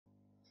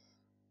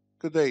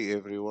Good day,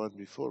 everyone.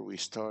 Before we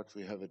start,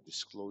 we have a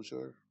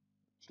disclosure.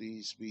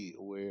 Please be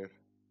aware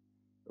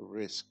of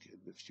risk in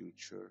the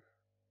future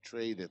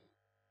trading.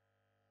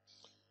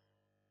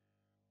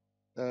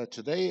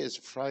 Today is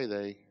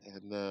Friday,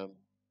 and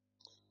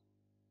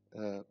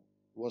uh,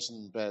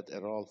 wasn't bad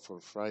at all for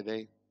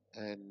Friday.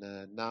 And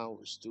now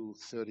it's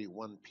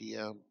 2:31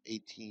 p.m.,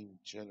 18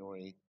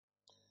 January,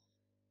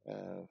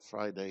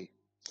 Friday.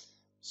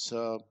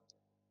 So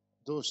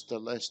those the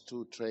last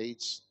two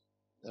trades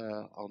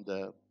on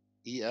the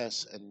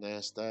ES and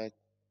Nasdaq.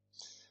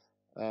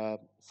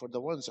 For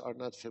the ones are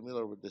not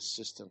familiar with the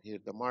system here,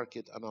 the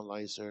market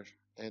analyzer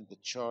and the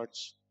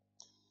charts,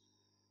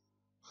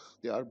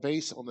 they are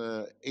based on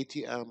a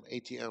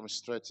ATM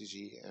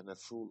strategy and a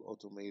full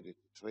automated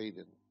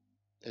trading.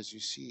 As you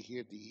see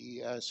here,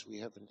 the ES, we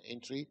have an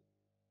entry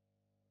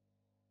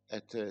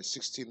at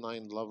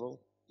 69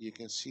 level. You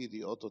can see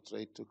the auto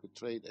trade took a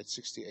trade at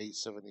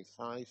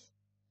 68.75,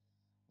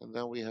 and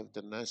then we have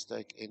the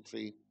Nasdaq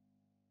entry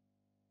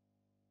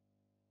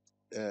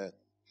uh,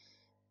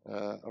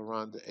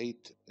 around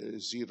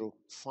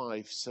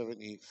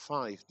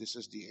 805.75. This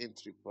is the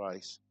entry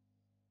price,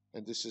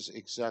 and this is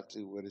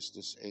exactly where is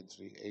this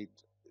entry,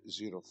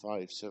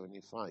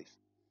 805.75.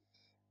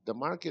 The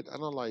market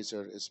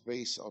analyzer is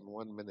based on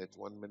 1 minute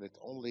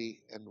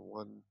only, and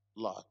one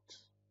lot.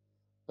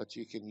 But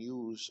you can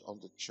use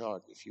on the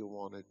chart if you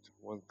wanted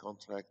one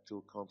contract,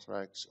 two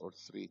contracts, or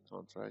three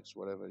contracts,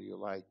 whatever you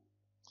like.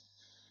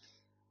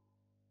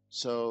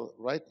 So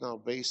right now,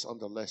 based on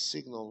the last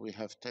signal, we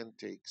have 10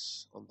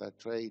 ticks on that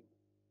trade,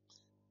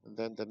 and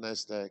then the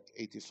Nasdaq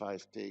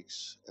 85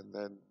 ticks, and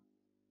then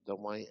the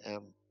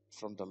YM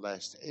from the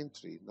last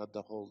entry, not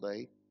the whole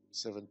day,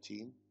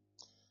 17.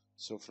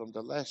 So from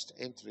the last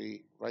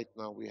entry, right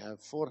now we have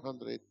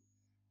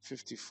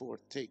 454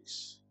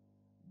 ticks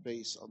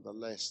based on the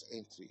last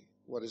entry.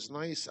 What is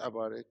nice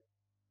about it,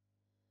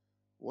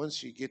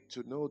 once you get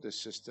to know the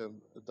system,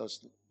 it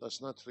does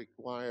not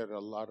require a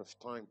lot of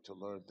time to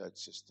learn that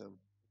system.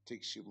 It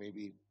takes you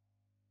maybe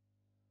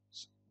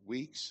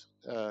weeks,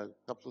 a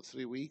couple of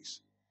 3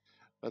 weeks.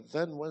 But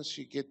then once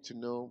you get to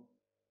know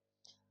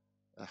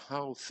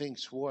how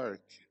things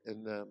work,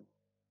 and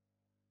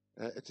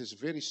it is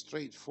very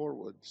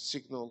straightforward: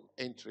 signal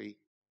entry,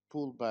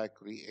 pullback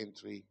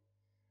re-entry,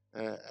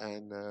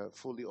 and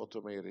fully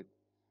automated.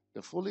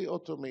 The fully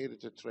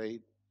automated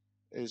trade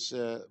is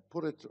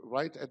put it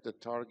right at the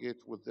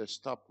target with the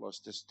stop loss.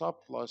 The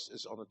stop loss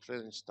is on a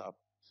trailing stop.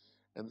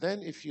 And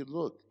then if you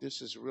look, this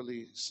is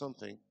really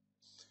something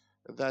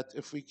that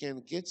if we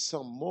can get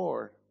some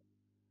more,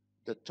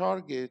 the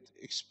target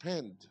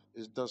expand.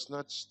 It does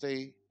not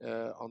stay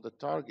on the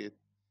target.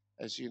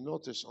 As you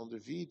notice on the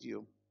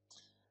video,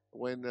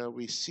 when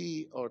we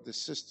see or the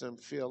system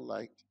feel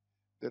like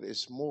there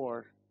is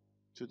more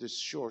to this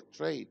short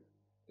trade,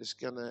 it's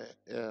going to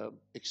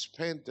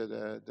expand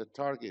the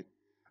target.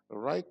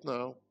 Right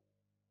now,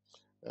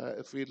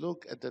 if we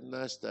look at the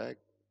NASDAQ,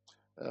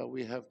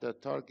 we have the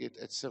target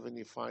at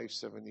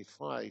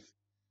 75.75.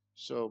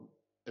 So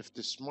if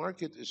this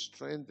market is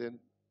trending,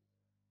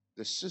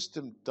 the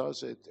system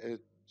does it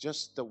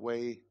just the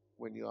way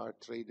when you are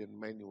trading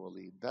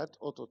manually. That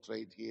auto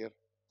trade here,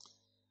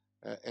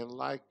 and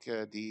like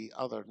the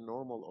other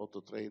normal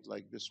auto trade,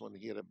 like this one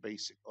here, a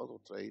basic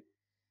auto trade,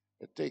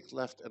 it takes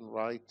left and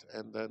right,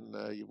 and then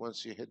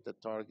once you hit the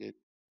target,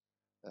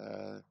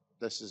 uh,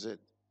 this is it.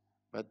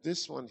 But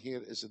this one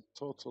here is a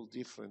total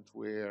different,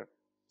 where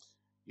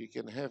you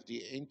can have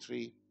the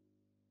entry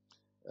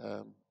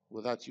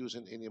without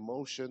using any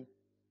motion.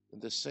 At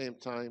the same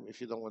time,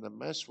 if you don't want to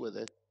mess with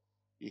it,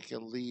 you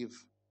can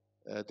leave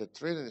the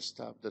trailing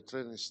stop. The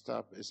trailing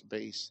stop is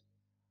based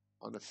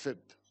on a fib.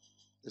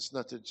 It's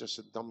not just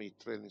a dummy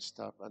trailing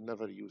stop. I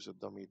never use a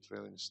dummy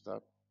trailing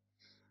stop.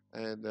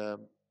 And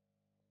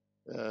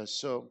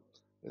so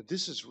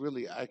this is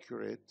really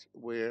accurate,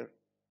 where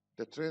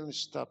the trailing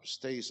stop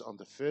stays on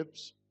the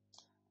fibs,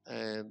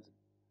 and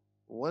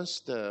once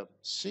the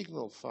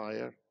signal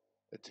fire,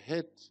 it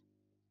hit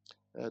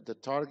the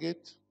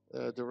target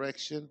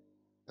direction,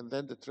 and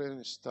then the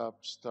trailing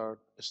stop start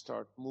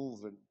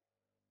moving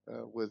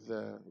with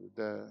the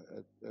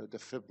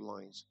fib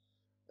lines.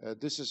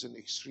 This is an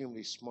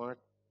extremely smart.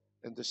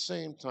 At the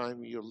same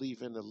time, you're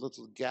leaving a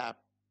little gap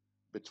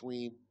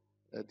between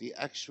the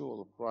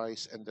actual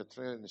price and the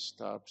trailing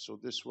stop. So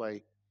this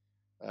way,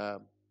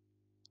 um,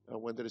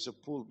 when there is a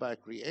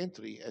pullback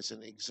re-entry, as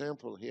an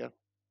example here,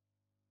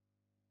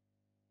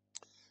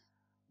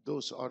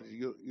 those are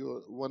your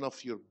one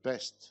of your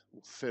best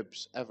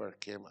fibs ever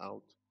came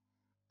out.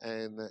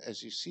 And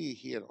as you see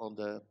here on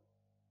the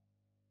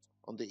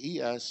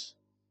ES,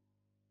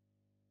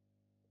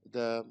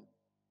 the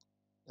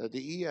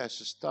ES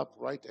stop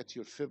right at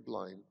your fib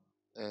line,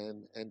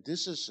 and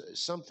this is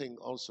something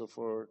also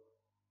for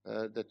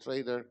the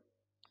trader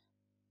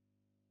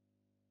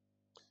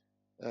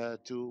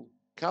to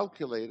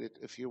calculate it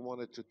if you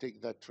wanted to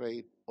take that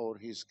trade, or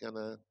he's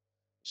gonna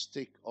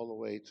stick all the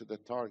way to the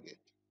target.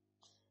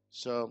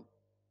 So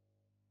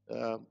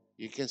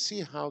you can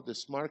see how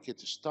this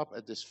market stop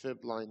at this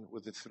fib line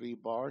with the 3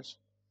 bars.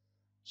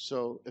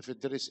 So if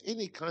there is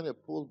any kind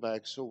of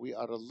pullback, so we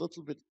are a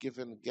little bit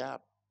given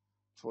gap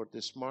for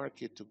this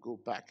market to go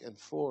back and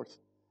forth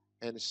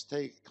and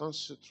stay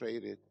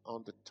concentrated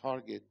on the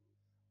target.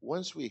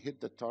 Once we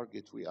hit the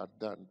target, we are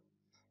done.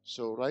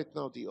 So right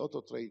now, the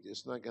auto trade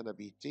is not going to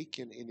be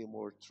taking any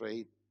more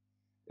trade.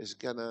 It's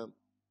going to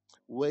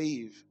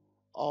wave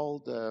all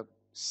the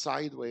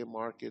sideway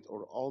market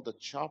or all the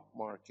chop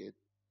market.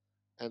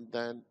 And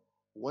then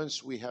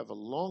once we have a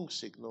long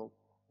signal,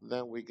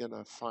 then we're going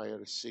to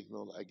fire a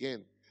signal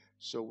again.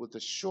 So with the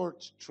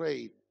short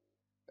trade,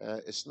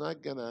 it's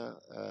not going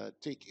to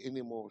take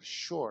any more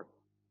short.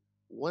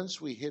 Once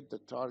we hit the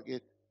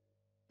target,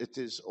 it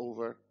is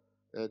over.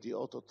 The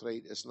auto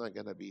trade is not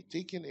going to be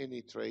taking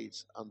any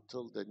trades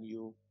until the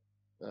new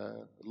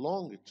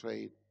long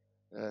trade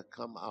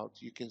come out.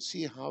 You can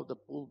see how the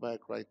pullback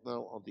right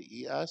now on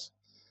the ES,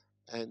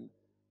 and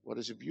what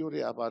is the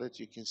beauty about it,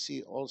 you can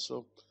see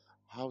also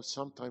how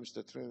sometimes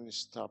the trailing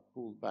stop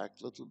pull back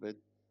a little bit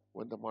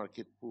when the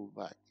market pull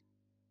back.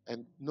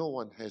 And no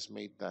one has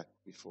made that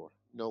before.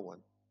 No one.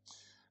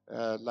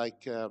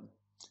 Like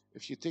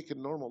if you take a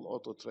normal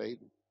auto trade,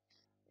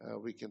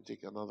 we can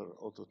take another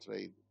auto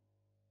trade.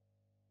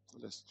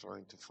 Let's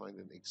try to find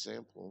an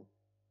example.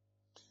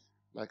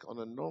 Like on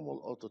a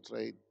normal auto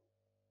trade,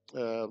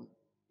 you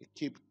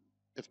keep,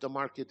 if the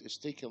market is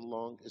taken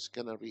long, it's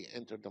gonna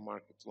re-enter the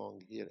market long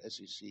here, as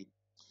you see.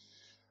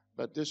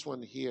 But this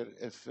one here,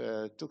 if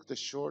took the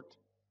short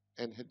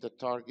and hit the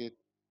target,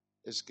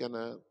 is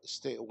gonna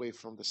stay away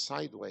from the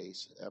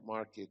sideways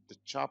market, the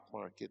chop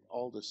market,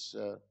 all this,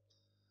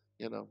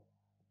 you know,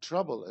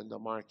 trouble in the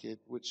market,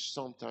 which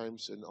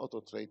sometimes an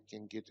auto trade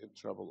can get in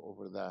trouble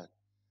over that.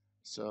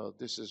 So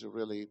this is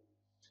really,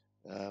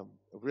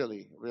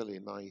 really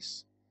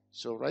nice.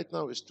 So right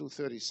now it's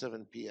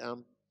 2:37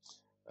 p.m.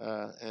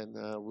 And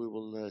we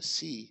will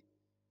see.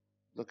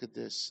 Look at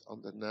this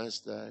on the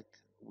Nasdaq.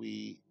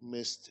 We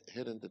missed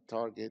hitting the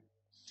target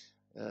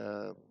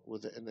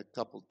within a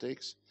couple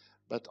ticks,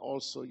 but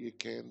also you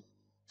can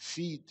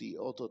feed the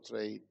auto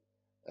trade.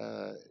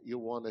 You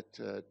want it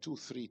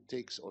 2-3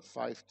 ticks or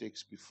 5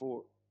 ticks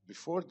before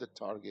the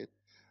target,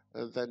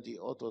 then the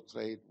auto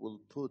trade will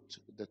put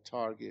the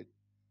target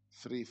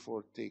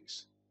 3-4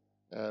 ticks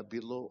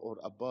below or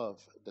above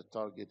the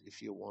target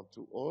if you want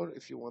to, or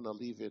if you want to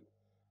leave it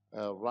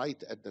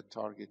right at the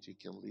target, you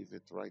can leave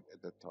it right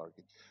at the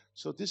target.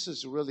 So this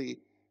is really,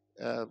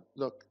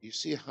 look, you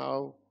see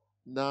how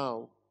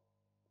now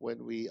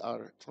when we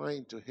are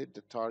trying to hit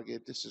the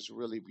target, this is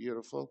really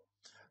beautiful.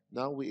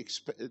 Now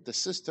the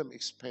system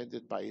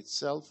expanded by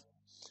itself.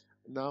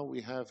 Now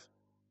we have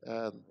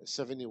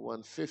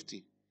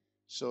 7150.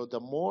 So the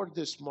more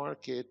this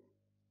market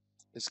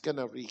is going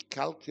to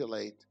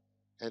recalculate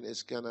and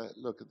it's going to,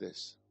 look at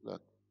this,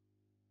 look,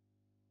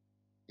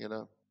 you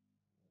know,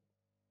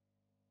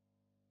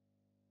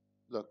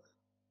 look.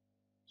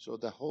 So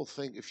the whole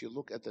thing, if you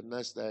look at the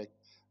Nasdaq,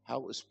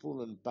 how it's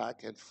pulling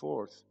back and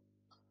forth,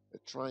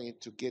 trying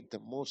to get the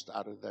most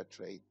out of that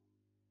trade.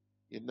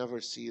 You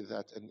never see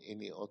that in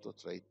any auto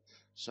trade.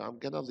 So I'm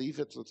gonna leave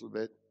it a little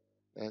bit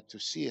to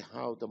see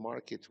how the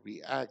market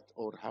react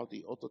or how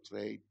the auto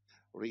trade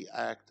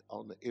react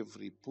on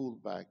every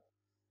pullback.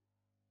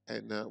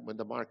 And when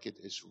the market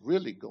is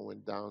really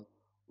going down,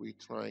 we're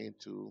trying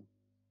to.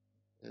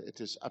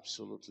 It is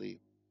absolutely.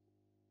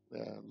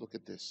 Look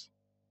at this.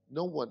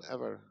 No one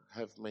ever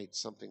have made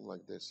something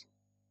like this.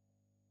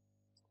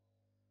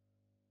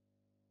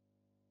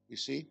 You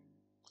see?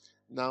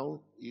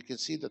 Now you can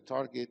see the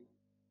target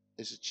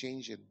is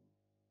changing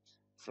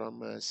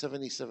from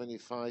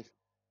 70.75.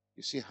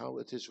 You see how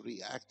it is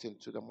reacting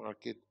to the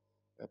market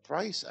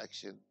price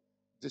action.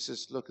 This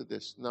is, look at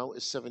this. Now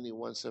it's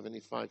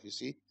 71.75. You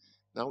see?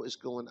 Now it's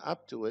going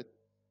up to it,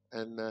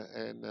 and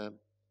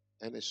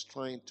it's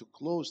trying to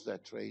close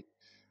that trade.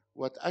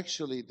 What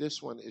actually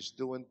this one is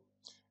doing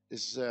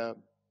is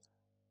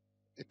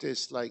it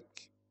is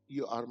like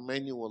you are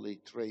manually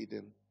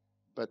trading,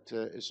 but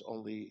it's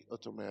only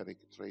automatic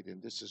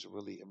trading. This is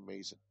really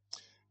amazing.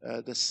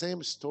 The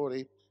same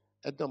story.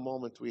 At the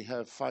moment, we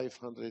have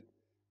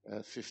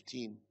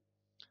 515,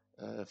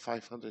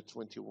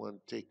 521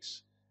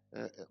 ticks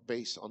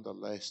based on the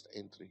last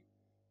entry.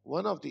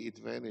 One of the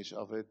advantage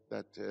of it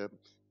that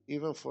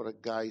even for a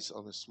guys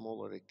on a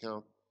smaller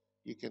account,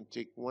 you can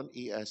take one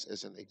ES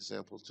as an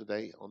example.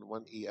 Today on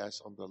one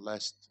ES on the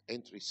last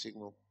entry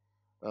signal,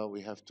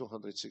 we have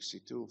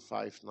 262,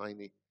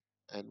 590,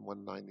 and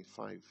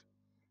 195.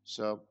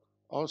 So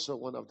also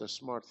one of the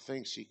smart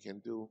things you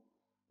can do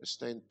is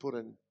then put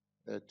in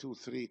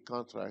 2-3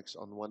 contracts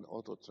on one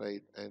auto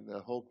trade and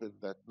hoping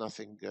that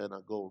nothing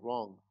gonna go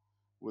wrong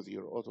with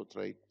your auto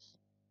trade.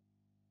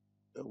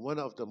 One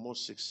of the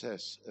most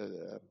success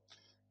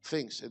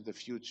things in the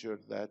future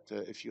that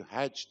if you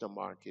hedge the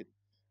market,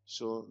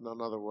 so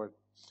in other words,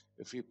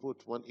 if you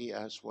put one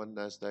ES, one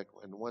Nasdaq,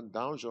 and one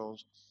Dow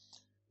Jones,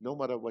 no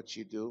matter what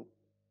you do,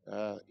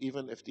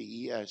 even if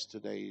the ES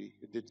today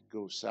did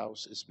go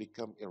south, it's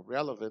become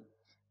irrelevant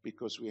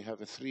because we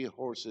have 3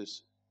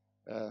 horses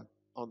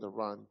on the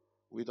run.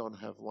 We don't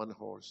have one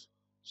horse.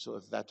 So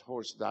if that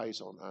horse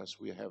dies on us,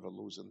 we have a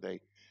losing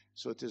day.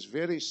 So it is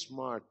very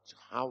smart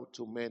how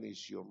to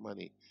manage your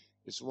money.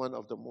 It's one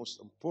of the most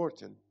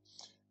important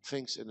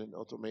things in an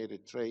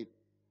automated trade,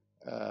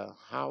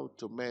 how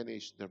to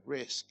manage the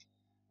risk,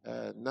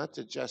 not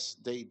to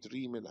just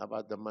daydreaming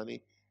about the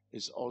money,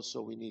 is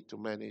also we need to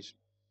manage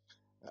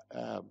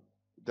um,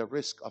 the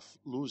risk of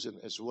losing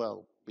as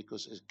well,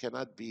 because it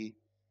cannot be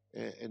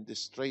in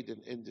this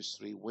trading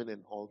industry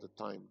winning all the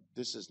time.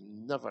 This is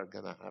never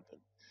going to happen.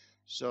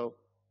 So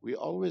we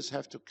always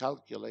have to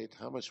calculate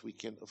how much we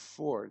can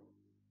afford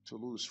to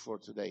lose for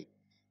today.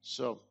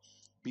 So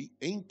be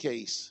in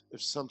case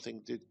if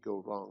something did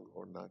go wrong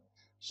or not.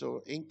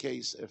 So in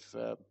case if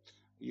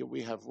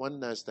we have one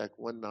Nasdaq,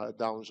 one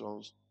Dow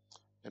Jones,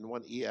 and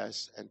one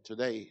ES, and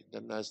today the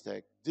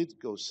Nasdaq did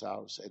go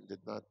south and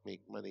did not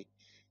make money,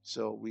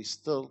 so we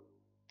still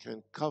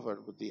can cover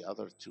with the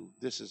other two.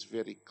 This is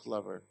very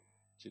clever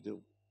to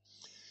do.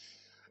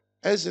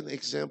 As an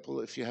example,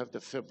 if you have the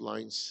fib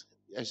lines,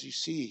 as you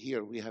see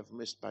here, we have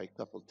missed by a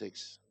couple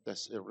ticks.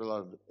 That's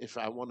irrelevant. If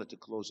I wanted to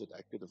close it,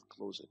 I could have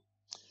closed it.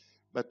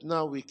 But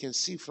now we can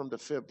see from the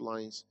fib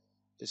lines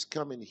is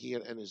coming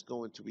here and is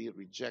going to be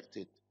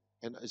rejected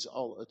and is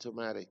all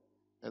automatic.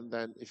 And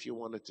then if you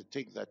wanted to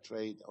take that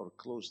trade or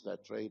close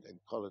that trade and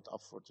call it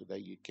off for today,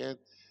 you can.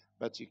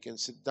 But you can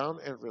sit down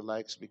and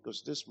relax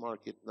because this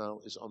market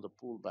now is on the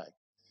pullback.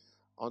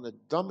 On a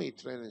dummy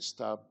trailing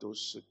stop,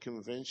 those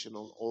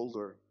conventional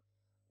older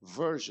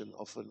version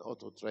of an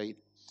auto trade,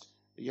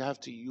 you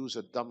have to use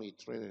a dummy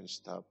trailing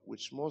stop,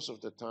 which most of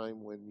the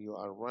time when you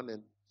are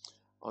running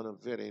on a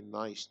very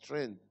nice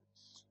trend,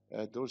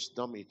 those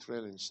dummy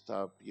trailing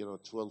stop,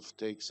 12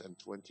 takes and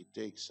 20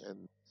 takes,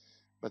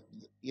 but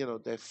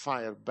they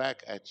fire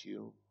back at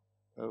you.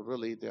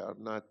 Really, they are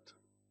not.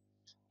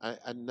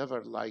 I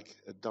never like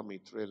a dummy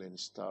trailing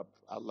stop.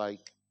 I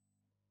like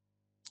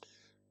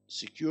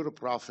secure a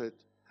profit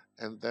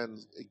and then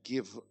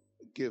give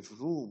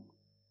room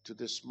to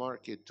this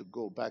market to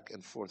go back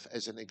and forth.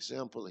 As an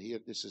example here,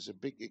 this is a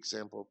big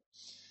example.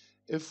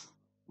 If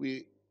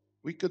we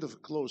we could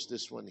have closed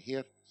this one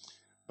here,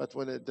 but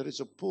when there is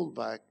a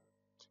pullback,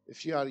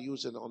 if you are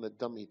using on a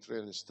dummy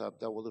trailing stop,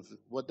 that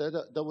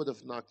would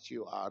have knocked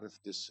you out of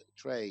this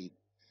trade.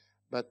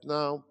 But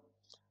now,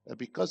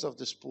 because of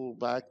this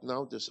pullback,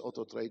 now this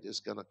auto trade is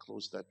gonna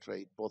close that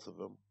trade, both of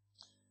them.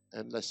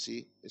 And let's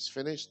see, it's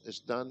finished, it's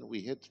done.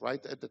 We hit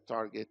right at the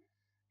target,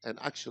 and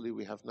actually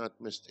we have not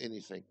missed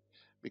anything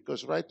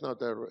because right now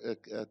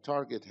the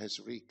target has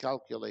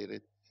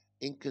recalculated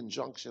in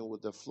conjunction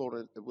with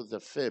the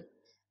fib,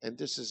 and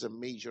this is a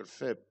major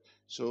fib.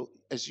 So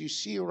as you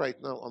see right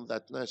now on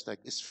that Nasdaq,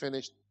 it's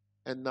finished,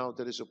 and now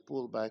there is a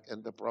pullback,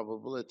 and the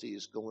probability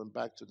is going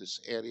back to this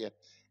area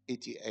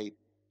 88.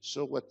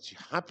 So what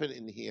happened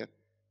in here,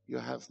 you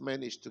have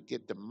managed to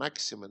get the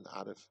maximum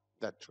out of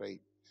that trade.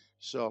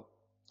 So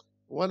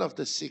one of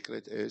the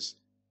secret is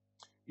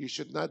you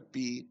should not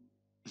be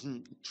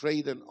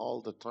trading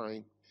all the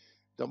time.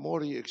 The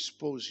more you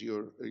expose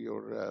your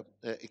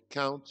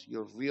account,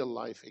 your real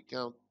life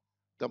account,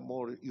 the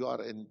more you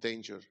are in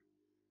danger.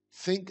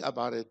 Think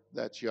about it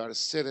that you are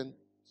sitting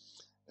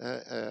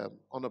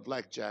on a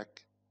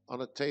blackjack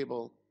on a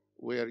table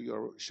where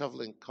you're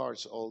shoveling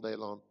cards all day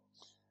long.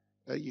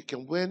 You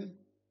can win,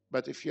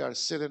 but if you are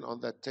sitting on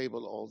that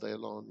table all day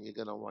long, you're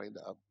going to wind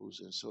up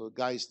losing. So,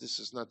 guys, this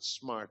is not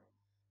smart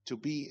to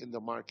be in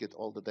the market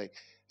all the day.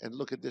 And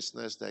look at this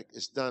NASDAQ.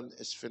 It's done,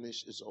 it's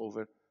finished, it's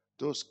over.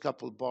 Those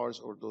couple bars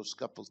or those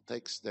couple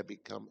ticks, they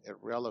become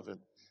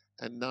irrelevant.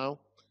 And now,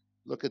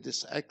 look at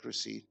this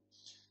accuracy.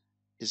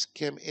 It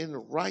came in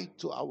right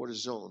to our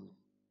zone,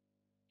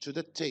 to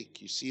the tick.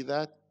 You see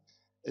that?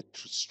 It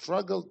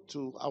struggled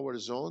to our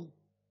zone,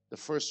 the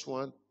first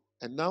one,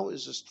 and now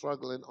is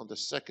struggling on the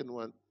second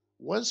one.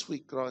 Once we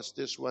cross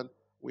this one,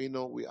 we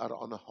know we are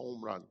on a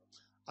home run.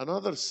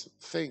 Another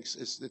thing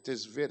is it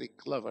is very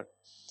clever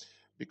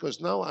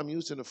because now I'm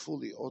using a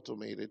fully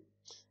automated.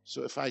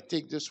 So if I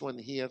take this one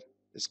here,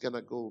 it's going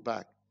to go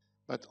back.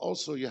 But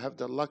also you have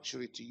the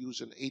luxury to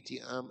use an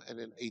ATM and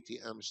an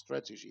ATM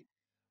strategy,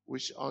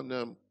 which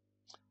on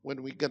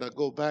when we're going to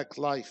go back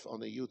live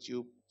on the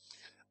YouTube,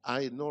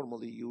 I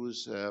normally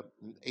use an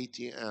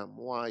ATM.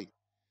 Why?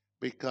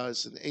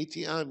 Because an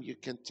ATM, you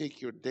can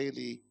take your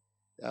daily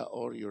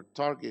or your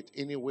target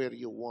anywhere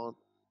you want,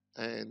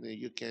 and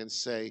you can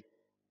say,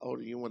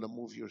 or you want to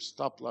move your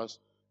stop loss.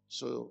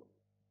 So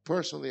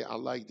personally, I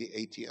like the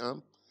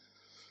ATM,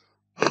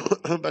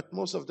 but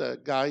most of the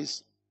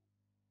guys,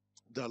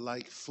 they're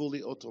like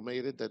fully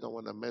automated. They don't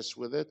want to mess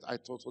with it. I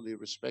totally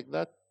respect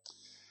that.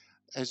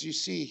 As you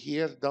see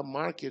here, the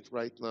market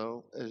right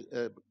now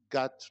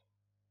got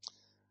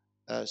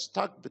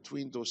stuck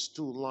between those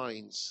two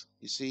lines,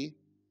 you see,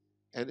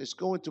 and it's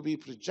going to be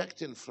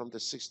projecting from the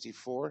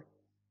 64.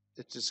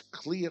 It is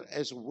clear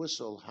as a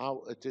whistle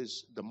how it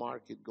is the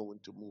market going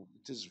to move.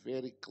 It is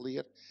very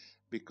clear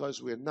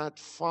because we're not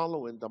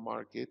following the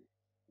market.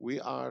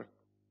 We are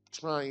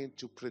trying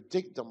to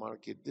predict the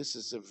market. This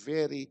is a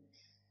very,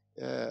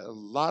 a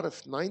lot of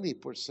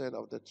 90%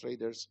 of the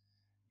traders,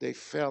 they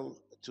fell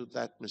to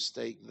that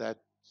mistake that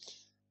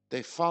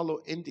they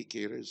follow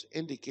indicators.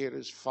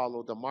 Indicators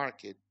follow the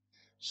market.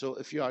 So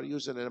if you are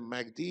using a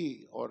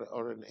MACD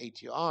or an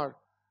ATR,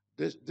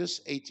 this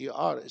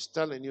ATR is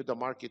telling you the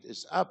market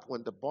is up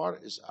when the bar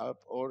is up,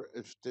 or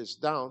if it is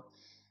down.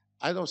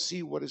 I don't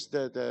see what is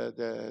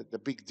the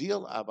big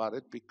deal about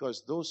it,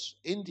 because those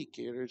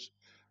indicators,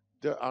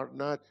 there are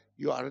not,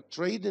 you are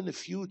trading the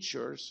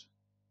futures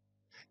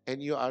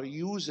and you are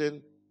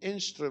using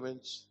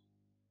instruments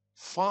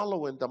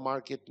following the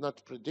market,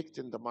 not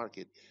predicting the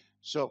market.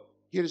 So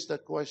here's the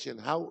question: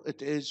 how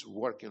it is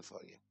working for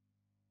you?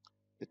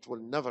 It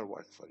will never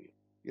work for you.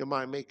 You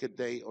might make a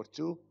day or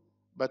two,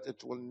 but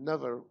it will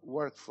never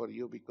work for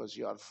you because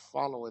you are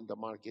following the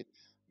market.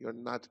 You're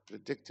not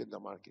predicting the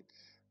market.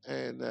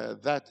 And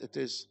that it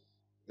is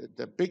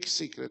the big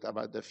secret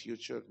about the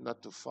future,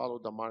 not to follow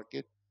the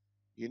market.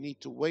 You need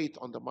to wait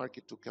on the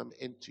market to come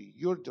into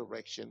your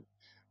direction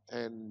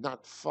and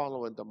not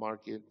following the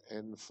market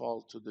and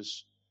fall to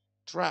these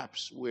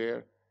traps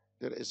where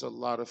there is a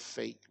lot of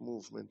fake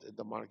movement in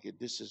the market.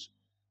 This is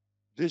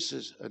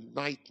a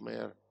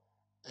nightmare,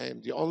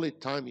 and the only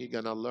time you're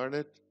gonna learn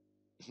it,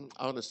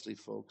 honestly,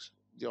 folks,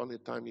 the only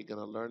time you're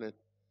gonna learn it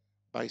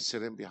by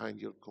sitting behind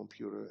your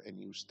computer and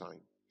use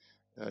time.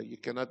 You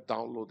cannot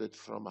download it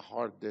from a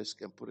hard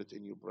disk and put it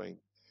in your brain.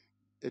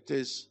 It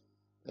is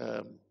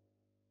um,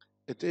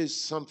 it is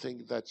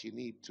something that you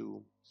need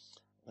to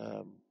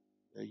um,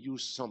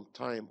 use some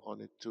time on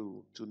it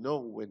to know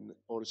when,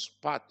 or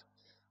spot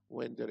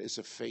when there is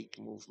a fake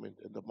movement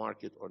in the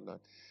market or not.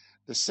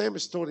 The same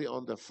story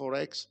on the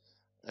forex,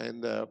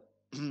 and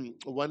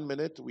 1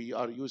 minute we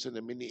are using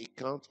a mini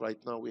account right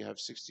now. We have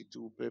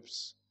 62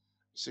 pips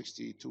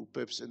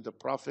in the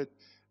profit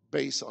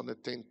based on a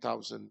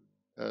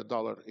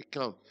 $10,000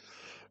 account.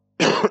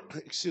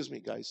 Excuse me,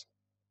 guys.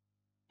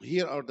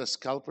 Here are the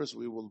scalpers.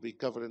 We will be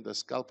covering the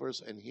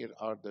scalpers, and here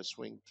are the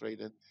swing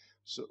trading.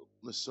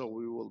 So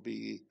we will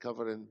be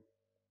covering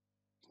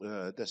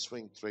the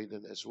swing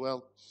trading as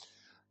well.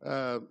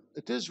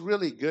 It is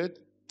really good.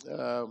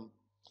 Um,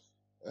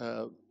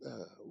 uh,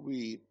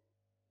 we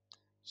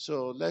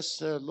So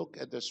let's look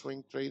at the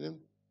swing trading.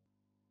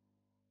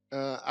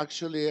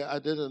 Actually, I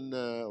didn't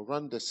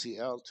run the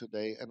CL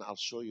today, and I'll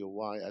show you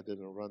why I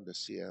didn't run the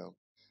CL.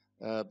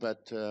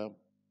 But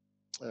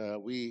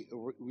we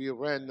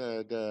ran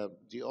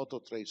the auto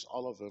trades,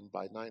 all of them,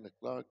 by 9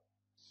 o'clock.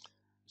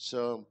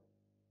 So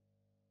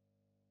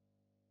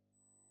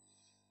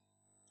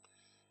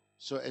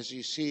as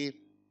you see,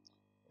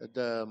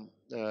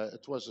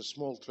 it was a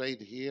small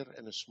trade here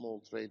and a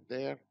small trade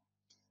there,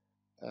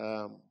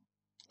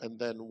 and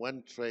then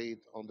one trade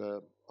on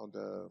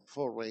the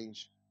full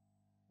range.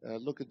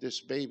 Look at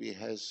this baby,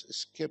 has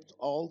skipped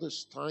all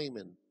this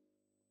timing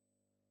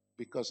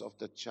because of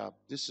the chop.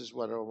 This is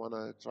what I want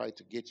to try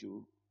to get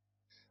you.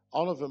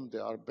 All of them, they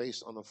are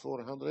based on a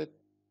 400,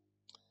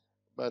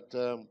 but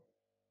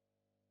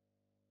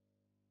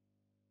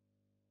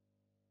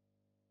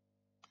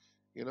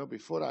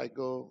before I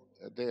go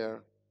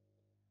there,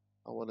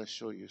 I want to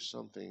show you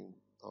something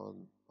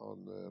on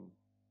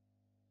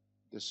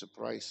this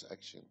price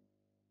action.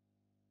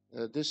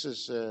 This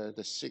is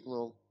the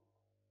signal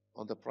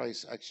on the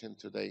price action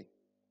today.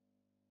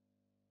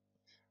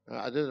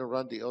 I didn't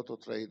run the auto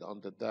trade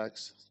on the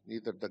DAX,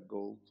 neither the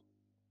gold.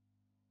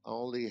 I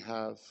only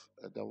have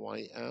the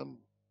YM.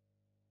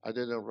 I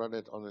didn't run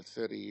it on a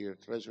 30-year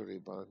treasury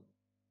bond.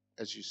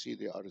 As you see,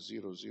 they are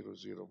 000.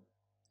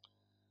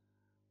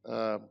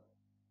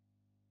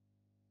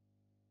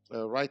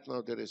 Right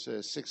now, there is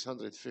a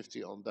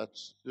 650 on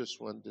this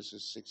one. This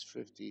is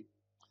 650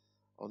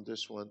 on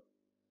this one,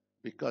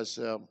 because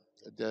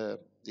the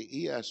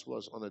ES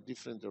was on a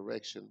different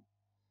direction.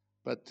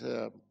 But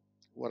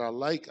what I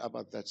like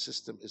about that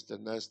system is the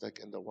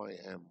NASDAQ and the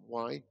YM.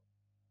 Why?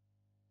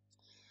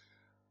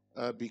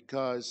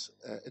 Because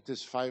it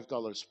is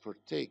 $5 per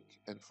tick,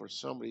 and for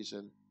some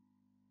reason,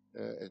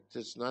 it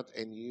is not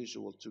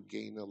unusual to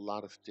gain a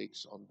lot of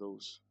ticks on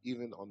those,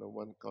 even on a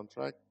one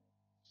contract.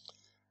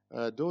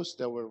 Those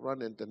that were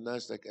running the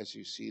NASDAQ, as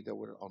you see, they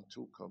were on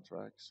 2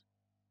 contracts,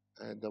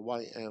 and the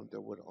YM, they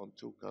were on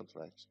 2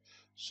 contracts.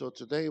 So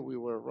today we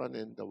were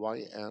running the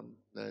YM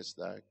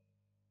NASDAQ,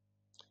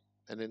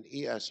 and in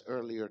ES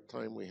earlier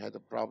time we had a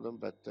problem,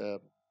 but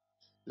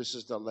this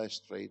is the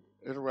last trade,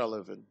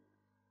 irrelevant.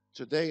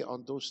 Today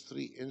on those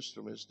 3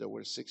 instruments, there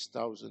were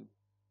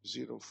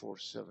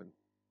 6,047.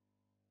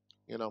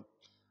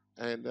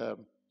 And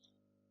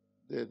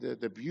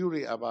the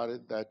beauty about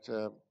it that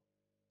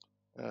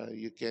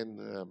you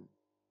can.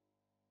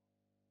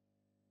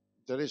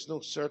 There is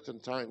no certain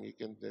time. You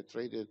can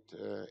trade it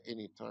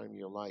anytime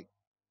you like.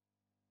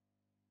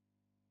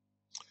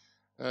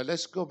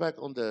 Let's go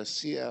back on the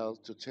CL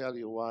to tell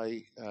you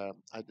why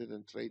I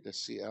didn't trade the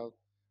CL.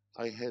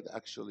 I had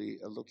actually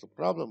a little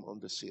problem on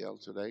the CL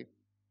today.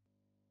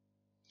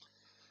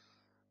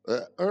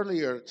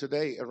 Earlier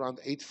today, around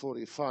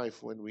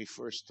 8:45, when we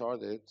first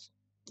started,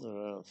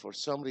 for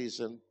some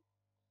reason,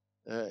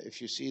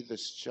 if you see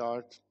this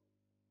chart,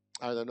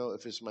 I don't know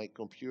if it's my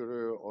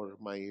computer or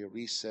my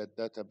reset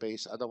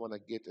database. I don't want to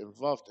get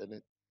involved in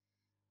it.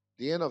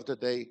 The end of the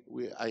day,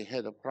 I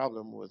had a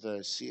problem with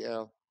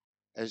CL.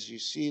 As you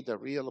see, the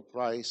real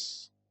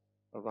price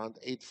around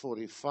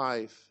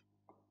 845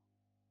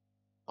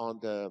 on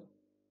the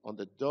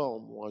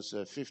dome was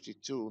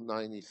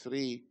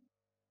 52.93,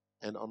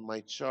 and on my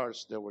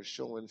charts they were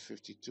showing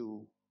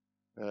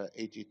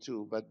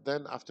 52.82. But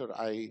then after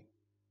I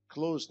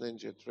closed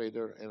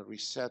NinjaTrader and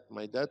reset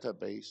my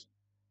database,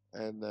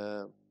 and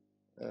uh,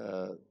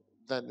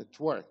 then it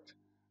worked.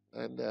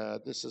 And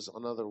this is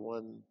another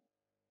one.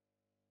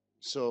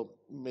 So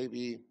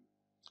maybe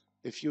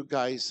if you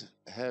guys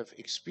have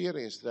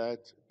experienced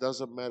that,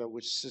 doesn't matter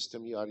which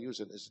system you are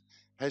using. It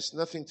has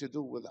nothing to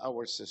do with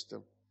our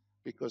system,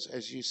 because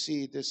as you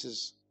see, this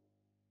is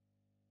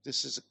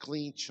a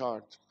clean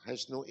chart,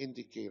 has no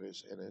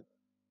indicators in it,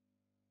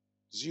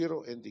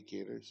 zero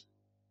indicators,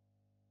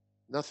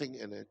 nothing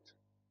in it,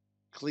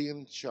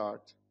 clean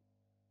chart,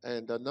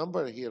 and the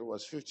number here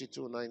was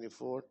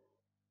 52.94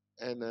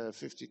 and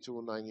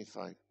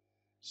 52.95.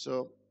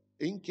 So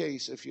in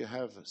case if you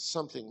have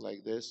something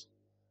like this,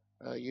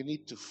 you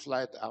need to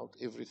flat out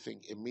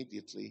everything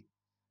immediately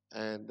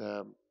and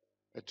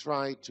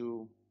try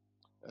to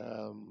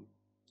um,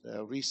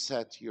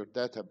 reset your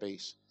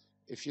database.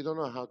 If you don't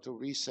know how to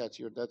reset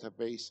your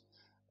database,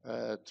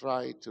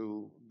 try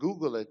to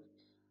Google it.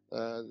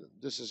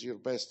 This is your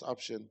best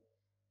option,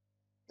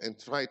 and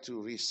try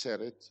to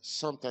reset it.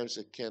 Sometimes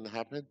it can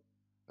happen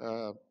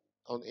uh,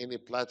 on any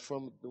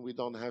platform. We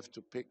don't have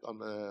to pick on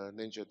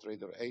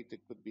NinjaTrader 8.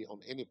 It could be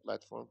on any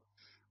platform.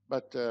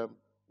 But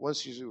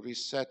once you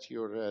reset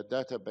your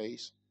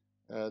database,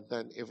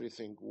 then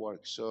everything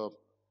works. So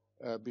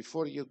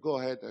before you go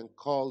ahead and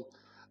call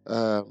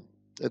uh,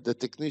 the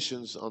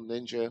technicians on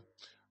Ninja,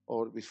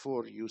 or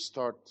before you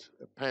start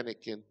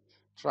panicking,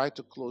 try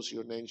to close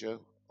your Ninja,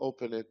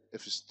 open it.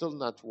 If it's still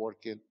not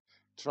working,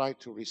 try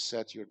to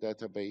reset your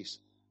database,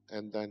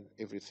 and then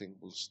everything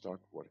will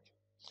start working.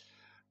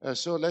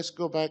 So let's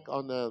go back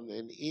on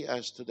an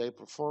ES today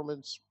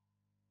performance.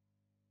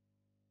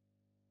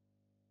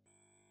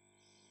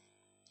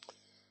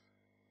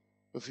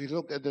 If you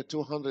look at the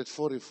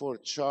 244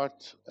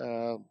 chart,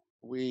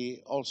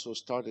 we also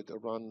started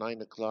around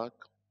 9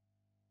 o'clock,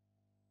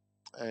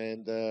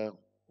 and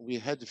we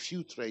had a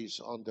few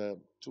trades on the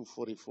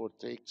 244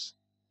 ticks.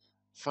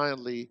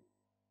 Finally,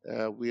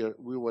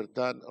 we were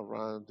done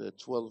around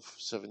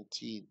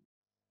 12:17,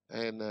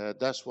 and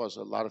that was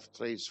a lot of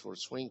trades for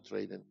swing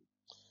trading.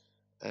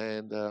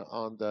 And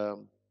on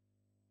the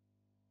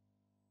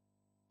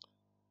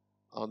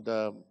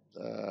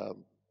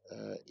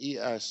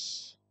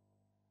ES,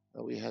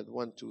 we had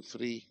 1, 2,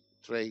 3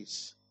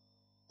 trades,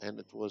 and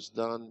it was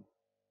done.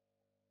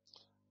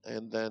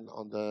 And then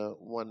on the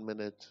 1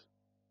 minute,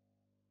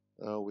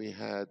 we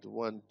had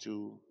 1,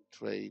 2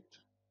 trade,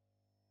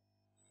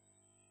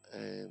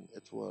 and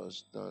it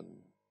was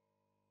done.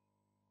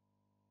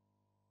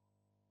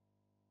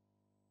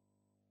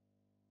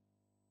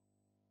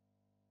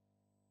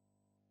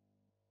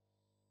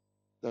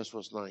 That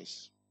was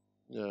nice.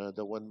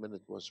 The 1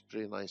 minute was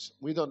pretty nice.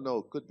 We don't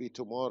know. Could be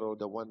tomorrow.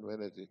 The 1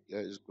 minute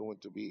is going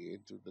to be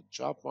into the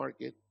job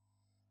market.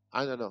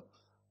 I don't know.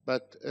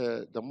 But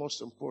the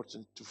most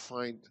important to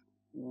find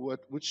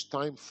which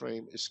time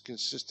frame is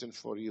consistent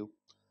for you,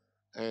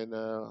 and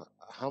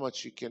how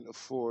much you can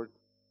afford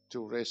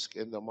to risk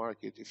in the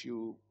market. If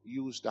you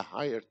use the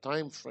higher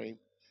time frame,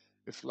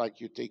 if like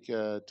you take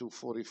a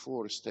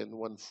 244 stand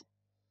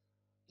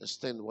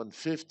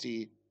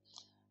 150,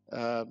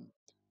 um,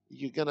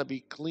 you're gonna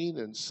be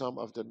cleaning some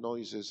of the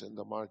noises in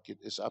the market.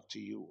 It's up to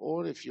you.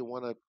 Or if you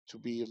want to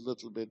be a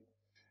little bit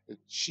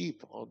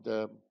cheap on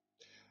the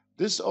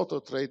this auto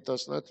trade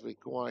does not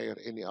require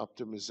any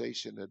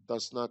optimization. It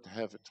does not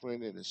have a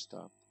trailing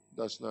stop,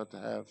 does not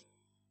have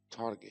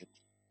target.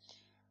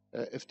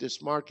 If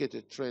this market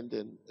is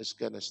trending, it's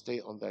going to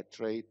stay on that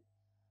trade,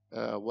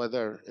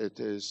 whether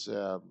it is,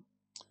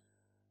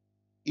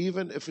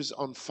 even if it's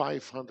on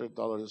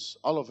 $500,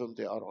 all of them,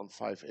 they are on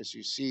five. As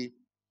you see,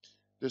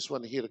 this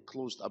one here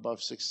closed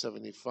above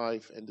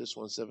 675, and this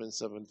one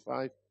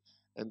 775,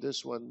 and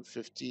this one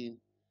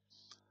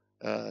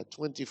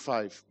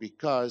 1525.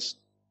 Because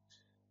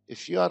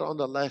if you are on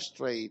the last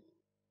trade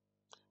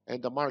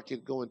and the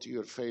market go into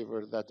your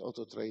favor, that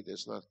auto trade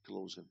is not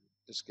closing.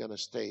 It's going to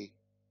stay.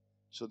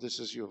 So this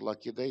is your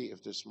lucky day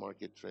if this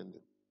market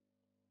trended.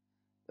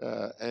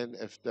 And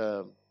if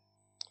the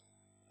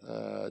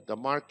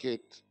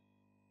market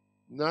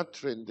not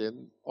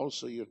trending,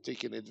 also you're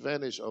taking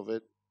advantage of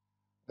it.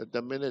 At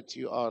the minute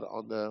you are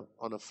on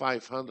a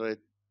 500,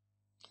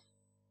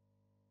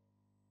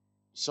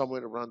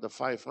 somewhere around the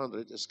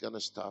 500, it's going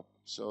to stop.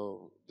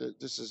 So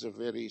this is a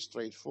very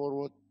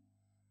straightforward.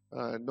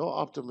 No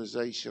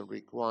optimization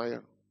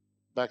required.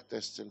 Back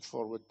testing,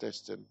 forward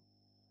testing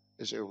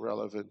is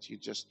irrelevant. You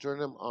just turn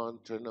them on,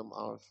 turn them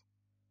off.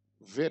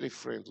 Very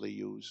friendly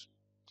use,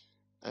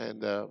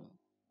 and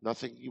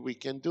nothing we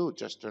can do.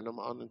 Just turn them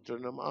on and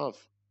turn them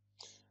off.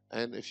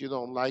 And if you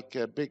don't like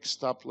a big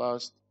stop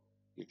loss,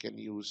 You can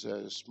use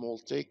small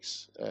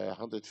ticks,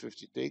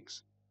 150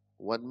 ticks,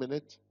 1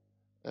 minute,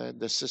 and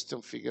the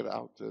system figure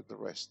out the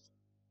rest.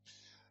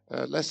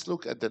 Let's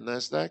look at the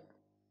NASDAQ.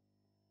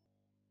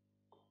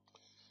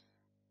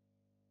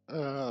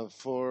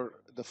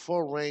 For the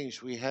full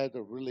range, we had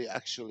a really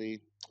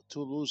actually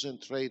two losing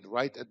trade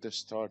right at the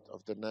start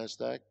of the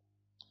NASDAQ.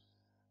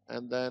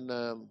 And then,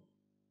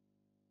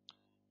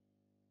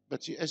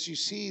 but as you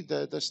see,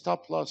 the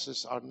stop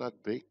losses are not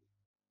big.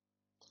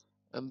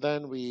 And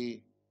then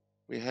we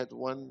had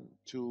one,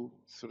 two,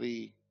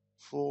 three,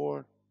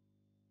 four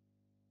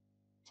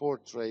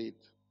trade,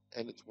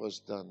 and it was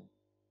done.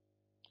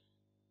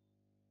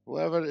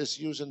 Whoever is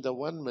using the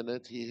 1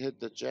 minute, he hit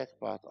the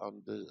jackpot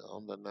on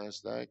the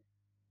Nasdaq.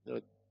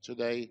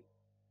 Today,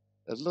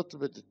 a little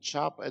bit of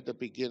chop at the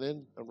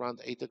beginning,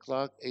 around 8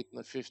 o'clock,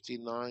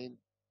 8:59,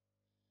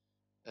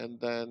 and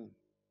then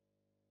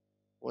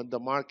when the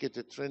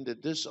market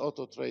trended, this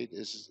auto trade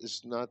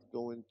is not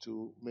going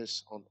to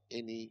miss on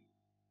any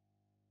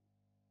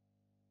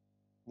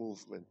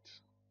movement.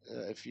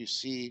 If you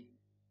see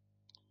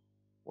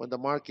when the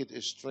market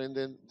is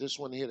trending, this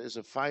one here is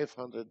a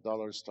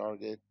 $500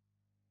 target,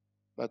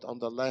 but on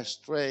the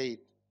last trade,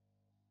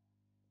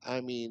 I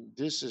mean,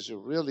 this is a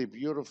really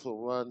beautiful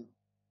run.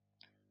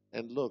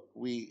 And look,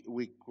 we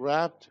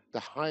grabbed the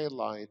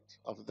highlight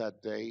of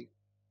that day,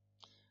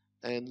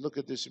 and look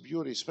at this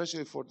beauty,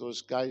 especially for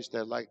those guys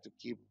that like to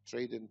keep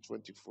trading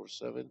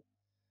 24/7.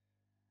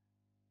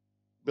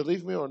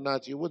 Believe me or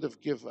not, you would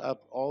have give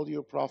up all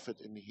your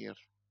profit in here.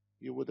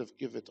 You would have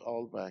give it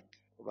all back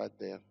right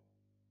there.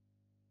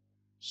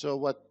 So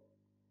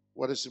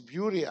what is the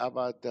beauty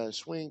about the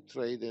swing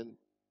trading?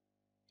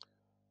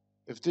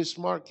 If this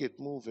market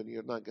moving,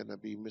 you're not going to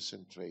be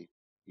missing trade.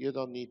 You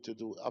don't need to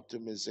do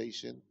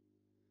optimization,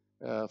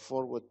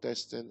 forward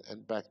testing,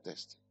 and back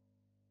testing.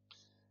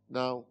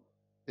 Now,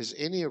 is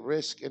any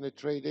risk in a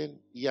trading?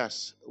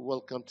 Yes.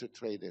 Welcome to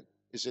trading.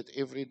 Is it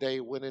every day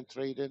winning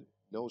trading?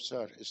 No,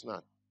 sir, it's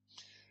not.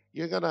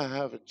 You're going to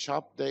have a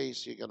chop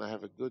days. You're going to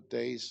have a good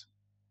days.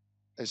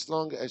 As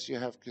long as you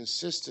have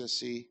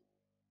consistency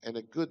and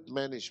a good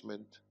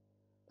management,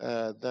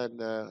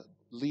 then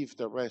leave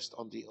the rest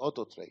on the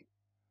auto trade.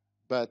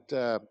 But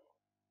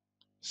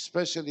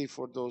especially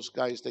for those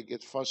guys that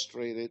get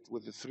frustrated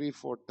with a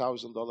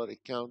 $3,000-4,000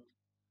 account,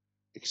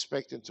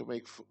 expecting to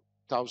make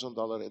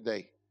 $1,000 a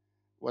day.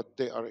 What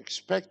they are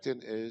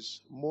expecting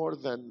is more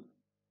than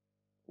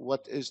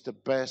what is the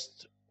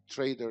best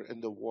trader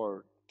in the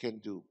world can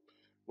do.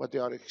 What they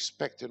are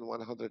expecting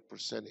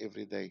 100%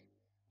 every day.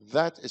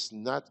 That is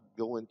not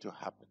going to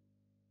happen.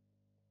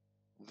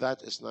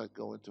 That is not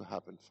going to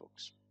happen,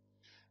 folks.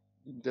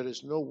 There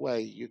is no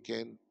way you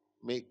can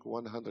make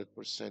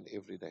 100%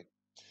 every day.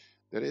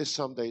 There is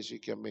some days you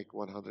can make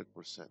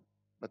 100%,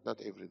 but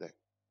not every day.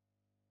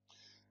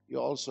 You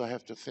also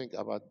have to think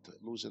about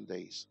losing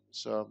days.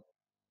 So,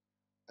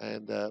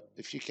 and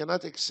if you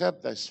cannot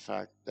accept this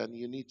fact, then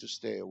you need to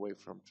stay away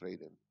from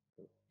trading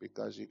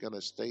because you're going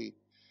to stay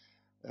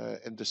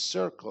in the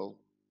circle.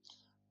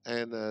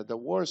 And the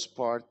worst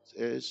part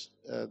is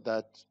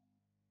that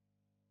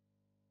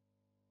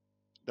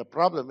the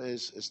problem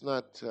is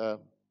not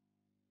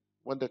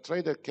when the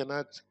trader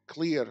cannot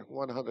clear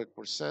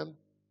 100%.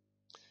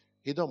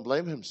 He don't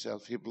blame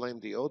himself. He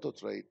blamed the auto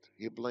trade.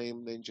 He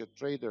blamed Ninja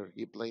Trader.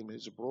 He blamed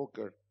his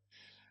broker.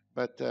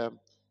 But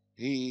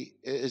he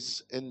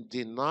is in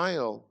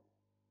denial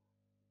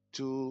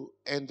to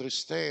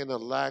understand a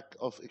lack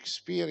of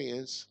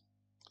experience,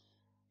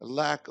 a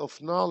lack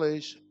of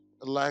knowledge,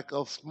 a lack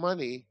of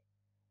money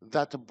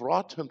that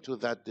brought him to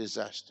that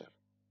disaster.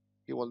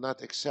 He will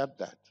not accept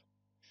that.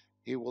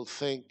 He will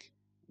think,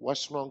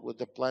 what's wrong with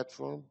the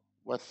platform?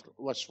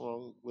 What's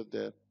wrong with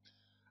the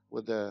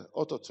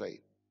auto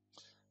trade?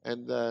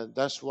 And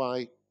that's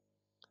why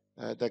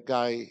the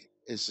guy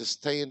is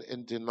staying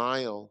in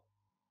denial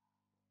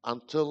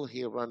until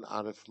he run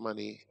out of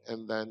money,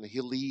 and then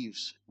he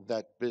leaves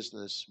that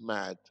business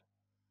mad.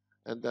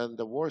 And then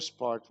the worst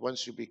part,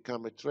 once you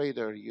become a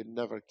trader, you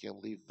never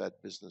can leave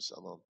that business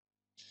alone.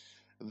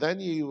 Then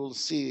you will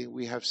see,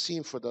 we have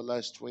seen for the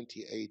last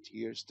 28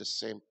 years the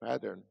same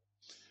pattern.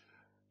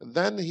 And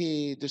then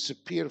he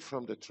disappeared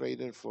from the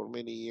trading for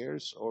many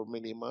years or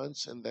many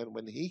months, and then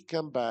when he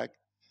come back,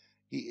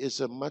 he is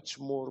a much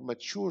more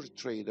mature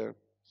trader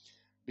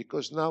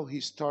because now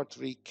he starts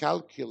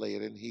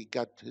recalculating. He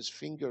got his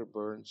finger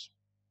burns.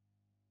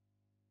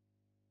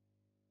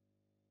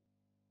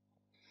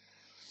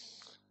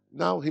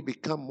 Now he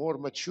become more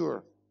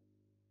mature.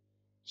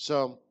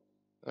 So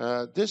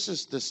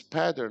this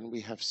pattern,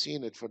 we have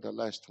seen it for the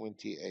last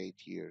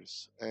 28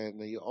 years. And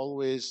you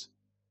always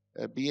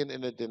being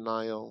in a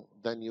denial,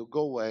 then you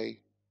go away,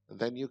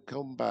 then you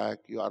come back,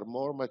 you are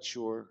more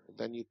mature,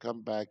 then you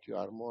come back, you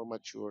are more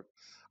mature,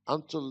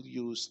 until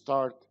you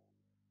start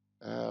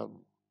um,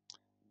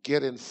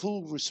 getting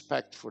full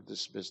respect for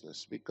this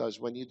business. Because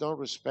when you don't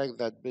respect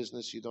that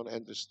business, you don't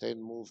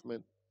understand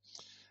movement,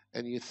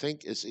 and you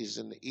think it's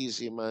an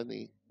easy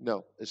money.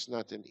 No, it's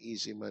not an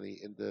easy money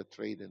in the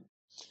trading.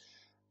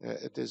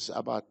 It is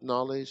about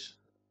knowledge,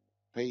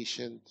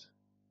 patient,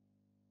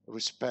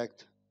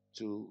 respect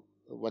to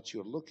what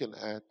you're looking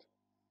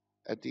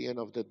at the end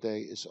of the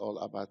day, is all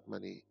about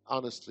money.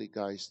 Honestly,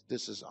 guys,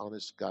 this is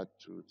honest God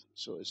truth.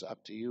 So it's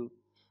up to you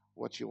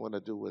what you want to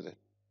do with it.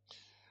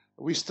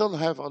 We still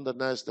have on the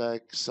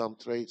Nasdaq some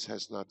trades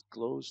has not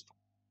closed.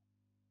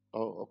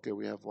 Oh, okay,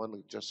 we have one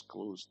that just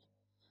closed.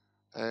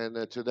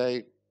 And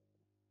today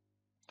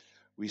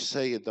we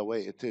say it the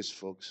way it is,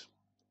 folks.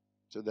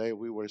 Today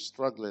we were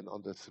struggling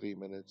on the 3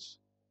 minutes,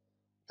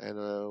 and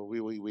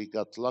we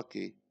got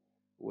lucky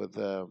with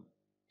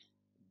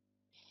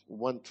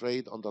one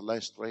trade on the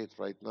last trade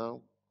right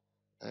now,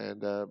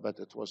 and but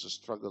it was a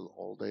struggle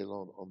all day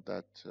long on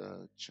that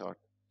chart.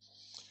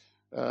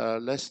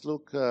 Let's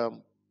look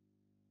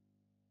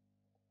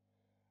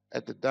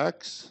at the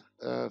DAX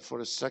for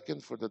a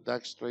second for the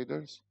DAX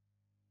traders.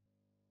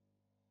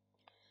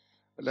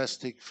 Let's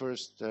take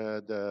first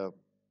the.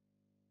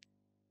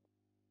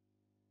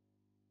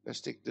 Let's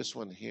take this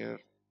one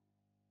here.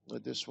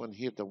 This one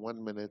here, the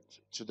 1 minute.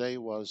 Today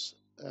was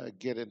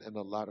getting in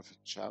a lot of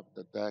chop.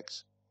 The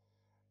DAX.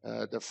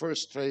 The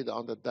first trade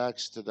on the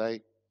DAX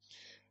today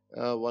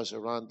was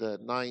around the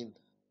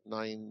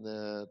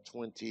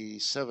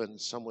 927,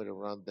 somewhere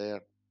around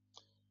there,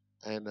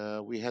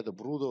 and we had a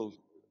brutal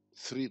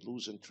three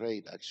losing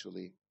trade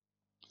actually.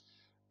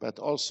 But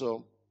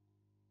also,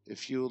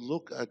 if you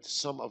look at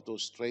some of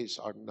those trades,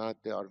 are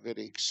not they are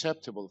very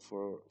acceptable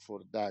for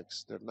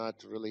DAX. They're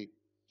not really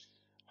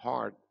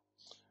hard.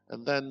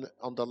 And then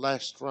on the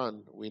last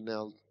run, we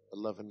nailed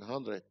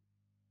 1100.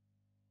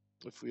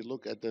 If we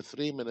look at the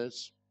 3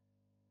 minutes,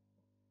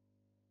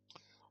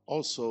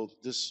 also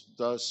this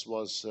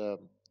was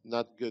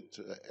not good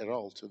at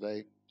all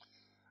today.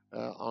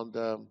 On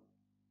the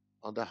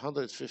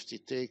 150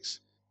 ticks,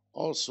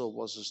 also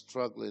was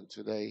struggling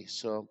today.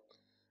 So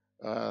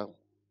uh,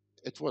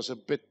 it was a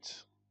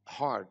bit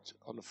hard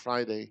on a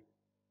Friday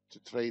to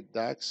trade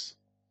DAX.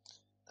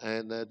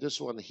 And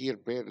this one here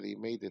barely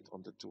made it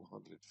on the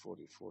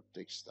 244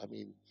 ticks. I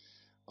mean,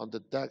 on the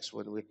DAX,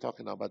 when we're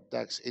talking about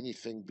DAX,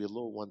 anything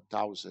below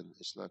 1,000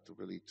 is not to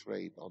really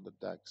trade on the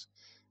DAX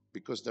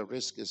because the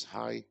risk is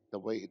high the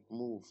way it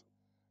moves.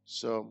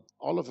 So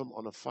all of them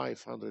on a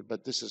 500,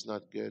 but this is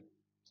not good.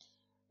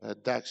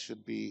 DAX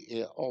should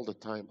be all the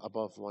time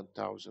above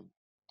 1,000.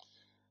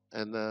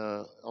 And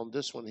on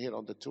this one here,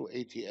 on the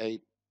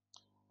 288,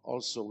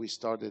 also we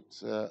started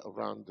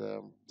around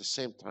the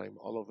same time,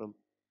 all of them.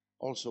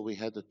 Also, we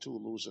had a two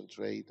losing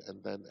trade,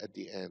 and then at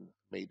the end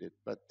made it.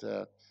 But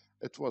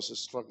it was a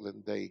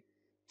struggling day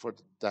for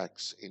the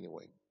DAX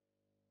anyway.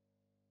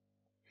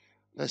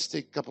 Let's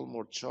take a couple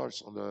more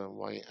charts on the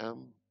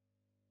YM.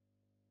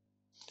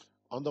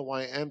 On the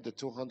YM, the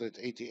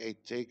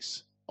 288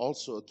 ticks.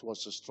 Also, it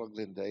was a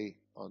struggling day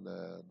on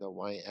the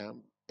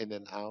YM, in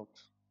and out,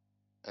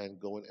 and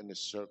going in a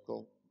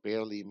circle.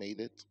 Barely made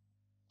it.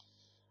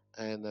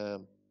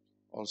 And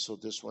also,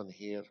 this one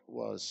here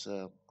was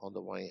on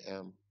the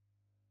YM.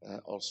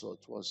 Also,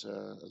 it was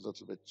a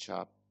little bit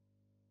chopped.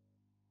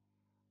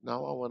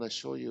 Now I want to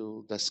show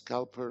you the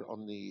scalper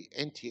on the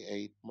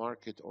NT8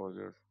 market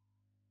order.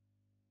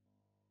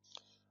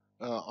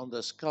 On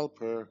the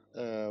scalper,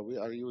 we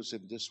are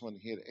using this one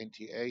here,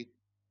 NT8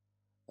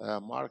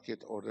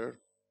 market order.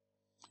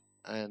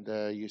 And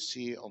you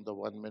see on the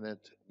 1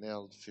 minute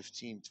nailed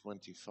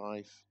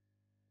 1525.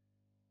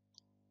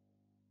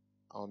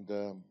 On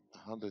the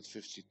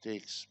 150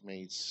 ticks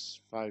made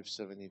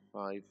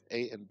 575.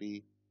 A and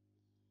B,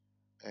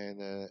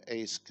 and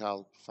A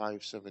scalp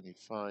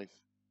 575.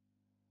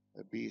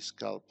 B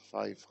scalp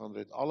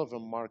 500. All of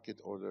them market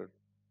order,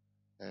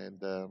 and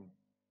the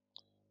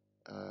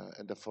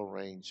full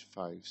range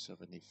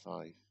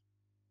 575.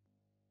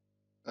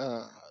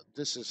 Uh,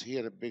 this is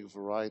here a big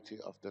variety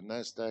of the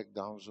Nasdaq,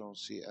 Dow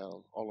Jones,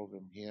 CL, all of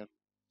them here.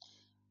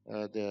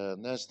 The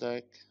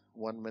Nasdaq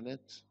 1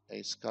 minute,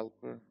 a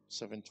scalper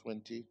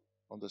 720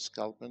 on the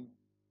scalping.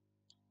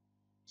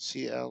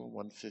 CL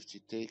 150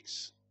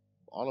 ticks,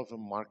 all of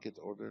them market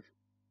order.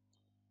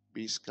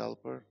 B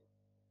scalper,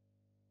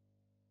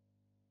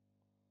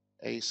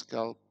 A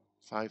scalp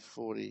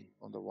 540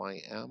 on the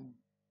YM.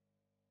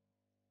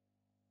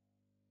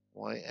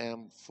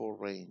 YM full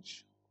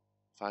range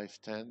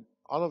 510.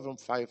 All of them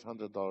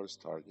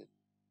 $500 target.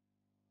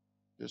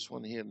 This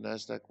one here,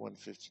 Nasdaq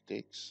 150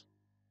 ticks.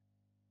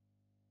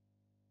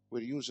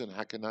 We're using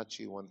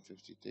Hakanachi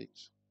 150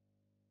 ticks.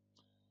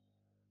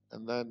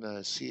 And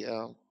then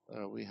CL,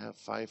 we have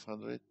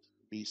 500,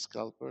 B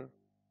scalper,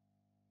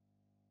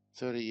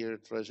 30-year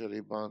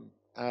Treasury bond.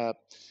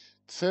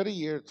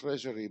 30-year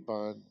Treasury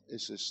bond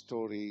is a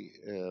story.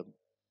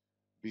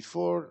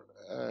 Before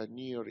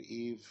New Year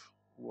Eve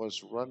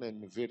was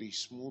running very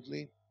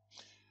smoothly,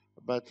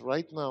 but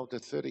right now the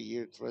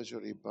 30-year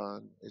Treasury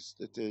bond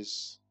there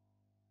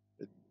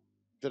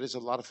is a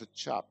lot of a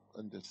chop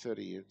on the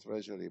 30-year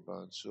Treasury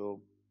bond. So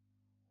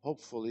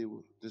hopefully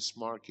this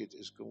market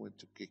is going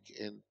to kick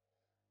in.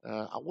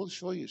 I will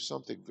show you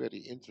something very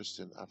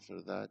interesting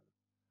after that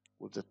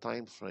with the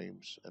time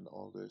frames and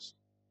all this.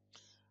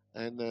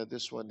 And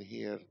this one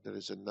here, there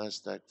is a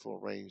NASDAQ full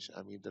range.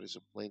 I mean, there is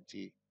a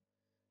plenty.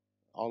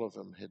 All of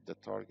them hit the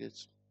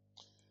targets.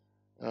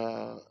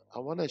 I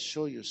want to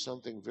show you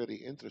something very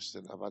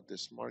interesting about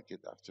this market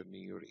after New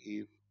Year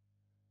Eve.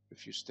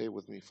 If you stay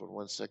with me for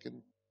 1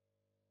 second.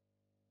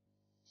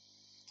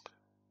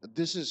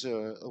 This is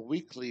a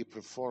weekly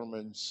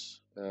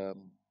performance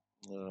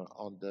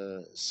on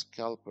the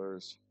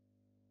scalpers.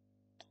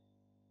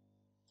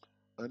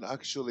 And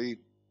actually,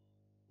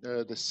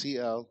 the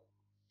CL,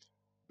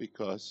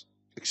 because,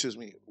 excuse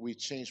me, we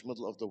changed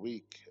middle of the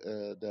week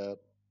the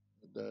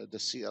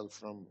CL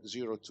from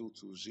 02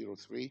 to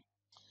 03.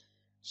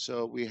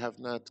 So we have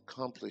not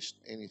accomplished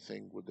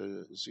anything with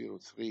the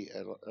 03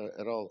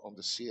 at all on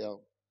the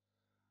CL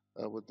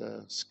with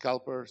the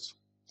scalpers.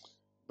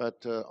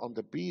 But on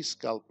the B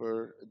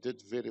scalper,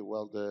 did very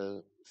well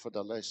for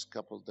the last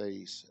couple of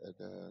days at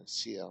the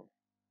CL.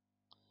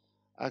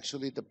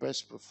 Actually, the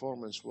best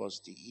performance was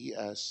the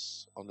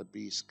ES on the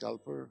B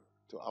scalper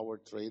to our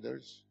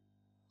traders.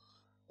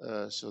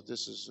 So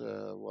this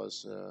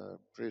was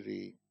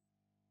pretty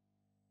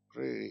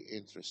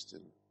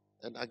interesting.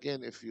 And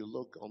again, if you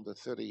look on the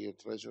 30-year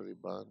Treasury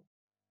bond,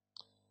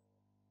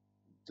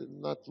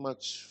 not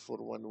much for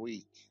 1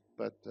 week,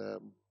 but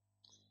the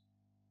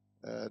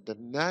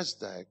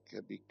Nasdaq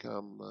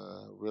become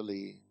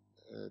really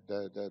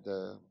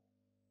the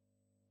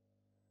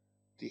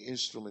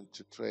instrument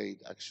to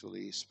trade,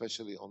 actually,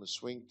 especially on the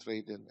swing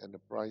trading and the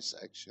price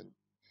action.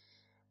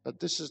 But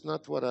this is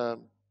not what I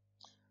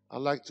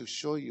like to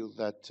show you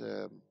that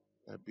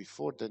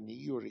before the New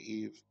Year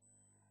Eve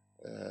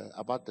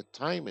about the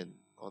timing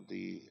on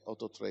the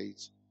auto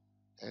trades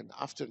and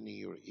after New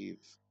Year Eve.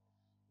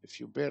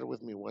 If you bear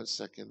with me 1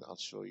 second, I'll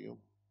show you.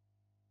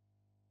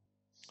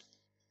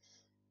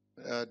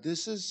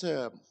 This is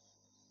the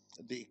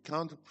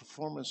counter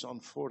performance on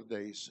 4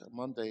 days.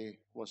 Monday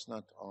was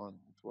not on.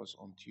 It was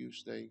on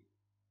Tuesday,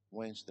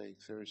 Wednesday,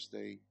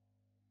 Thursday,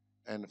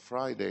 and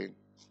Friday.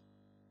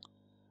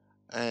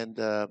 And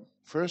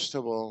first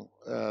of all,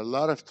 a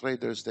lot of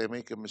traders, they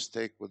make a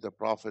mistake with the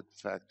profit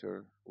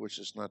factor, which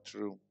is not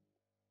true.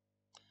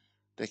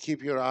 They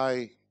keep your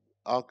eye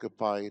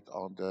occupied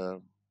on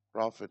the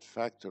profit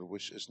factor,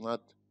 which is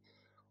not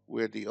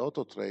where the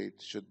auto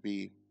trade should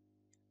be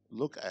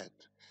looked at.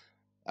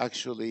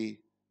 Actually,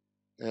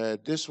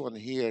 this one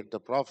here, the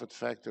profit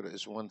factor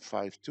is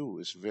 152.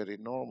 It's very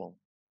normal.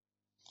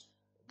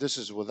 This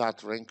is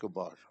without Renko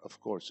bar, of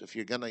course. If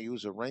you're going to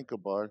use a Renko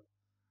bar,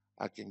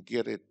 I can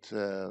get it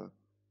to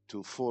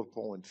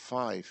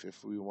 4.5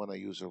 if we want to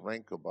use a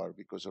Renko bar,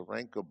 because a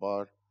Renko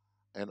bar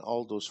and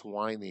all those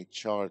whiny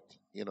chart,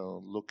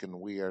 looking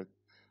weird,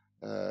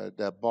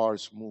 the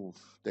bars move.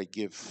 They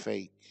give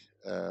fake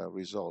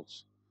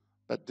results.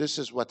 But this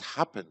is what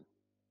happened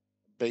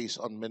based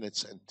on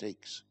minutes and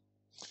takes.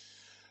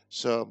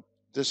 So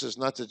this is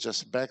not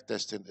just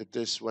backtesting. It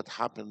is what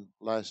happened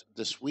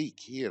this week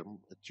here,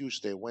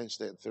 Tuesday,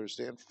 Wednesday, and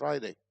Thursday, and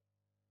Friday.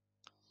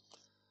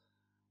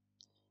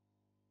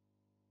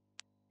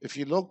 If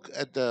you look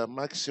at the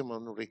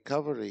maximum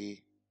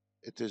recovery,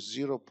 it is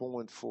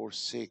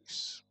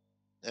 0.46.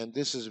 And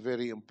this is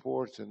very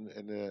important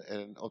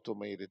in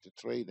automated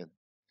trading,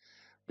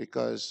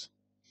 because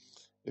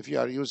if you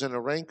are using a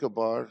Renko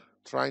bar,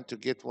 trying to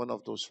get one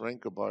of those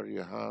Renko bar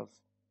you have,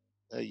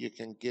 you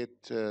can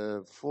get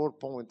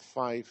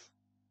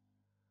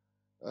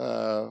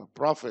 4.5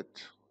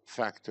 profit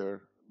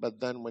factor. But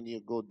then when you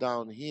go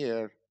down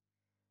here,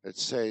 it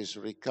says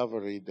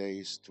recovery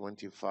days,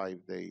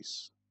 25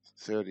 days,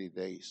 30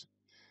 days.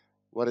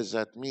 What does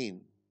that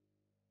mean?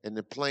 In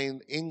the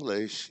plain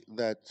English,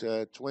 that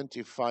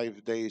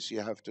 25 days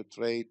you have to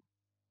trade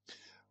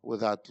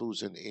without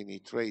losing any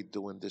trade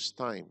during this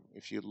time.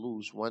 If you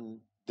lose 1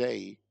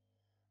 day,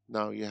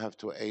 now you have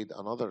to add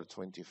another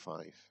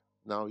 25.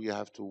 Now you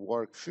have to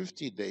work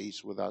 50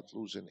 days without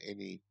losing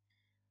any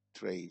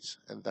trades,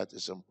 and that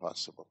is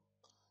impossible.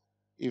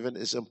 Even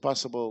it's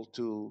impossible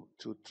to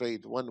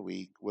trade 1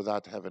 week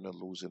without having a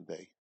losing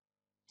day.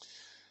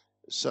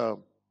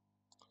 So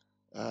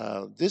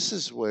this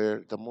is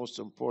where the most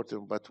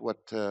important, but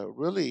what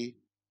really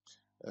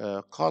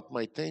caught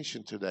my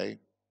attention today,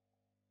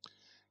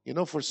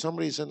 for some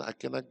reason I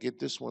cannot get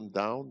this one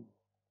down,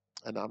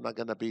 and I'm not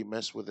going to be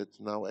messed with it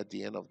now at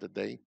the end of the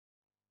day.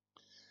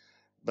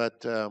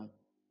 But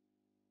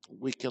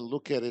we can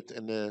look at it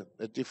in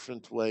a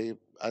different way.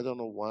 I don't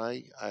know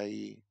why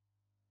I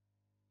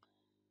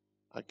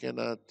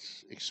cannot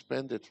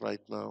expand it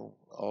right now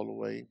all the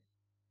way.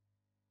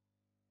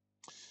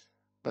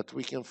 But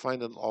we can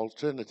find an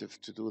alternative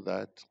to do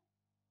that.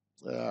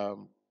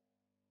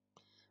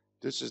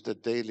 This is the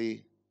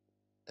daily,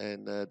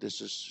 and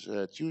this is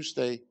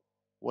Tuesday,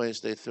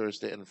 Wednesday,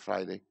 Thursday, and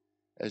Friday.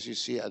 As you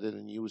see, I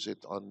didn't use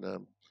it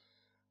on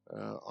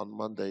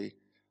Monday,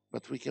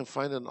 but we can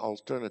find an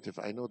alternative.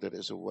 I know there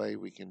is a way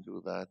we can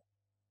do that.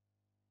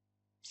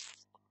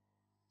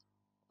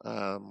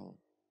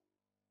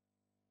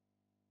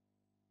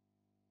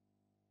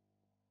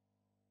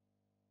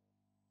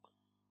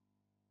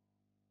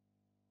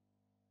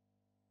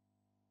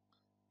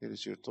 Here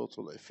is your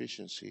total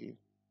efficiency,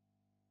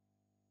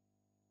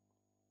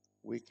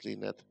 weekly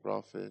net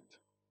profit,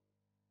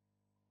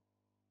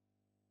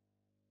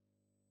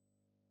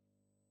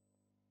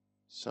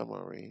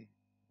 summary.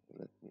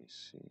 Let me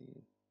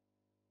see.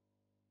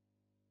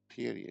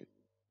 Period.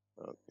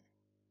 Okay.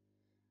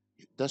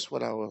 That's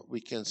what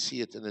we can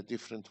see it in a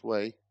different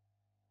way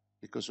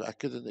because I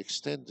couldn't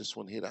extend this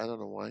one here. I don't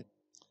know why.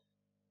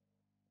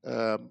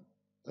 Um,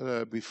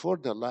 before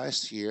the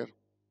last year,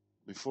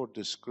 before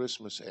this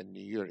Christmas and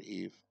New Year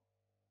Eve,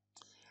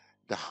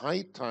 the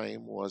high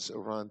time was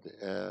around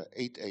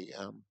 8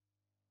 a.m.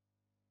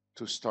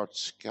 to start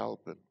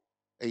scalping.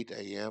 8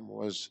 a.m.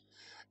 was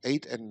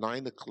 8 and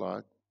 9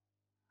 o'clock.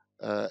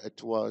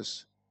 It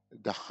was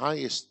the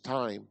highest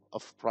time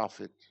of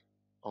profit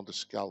on the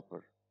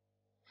scalper.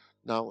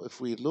 Now,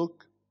 if we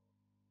look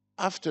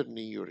after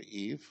New Year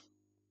Eve,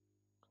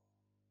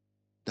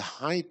 the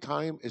high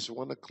time is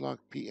 1 o'clock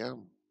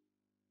p.m.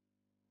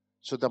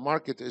 So the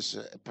market is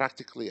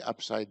practically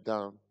upside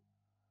down,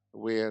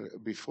 where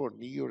before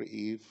New Year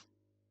Eve,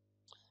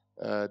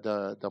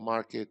 the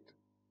market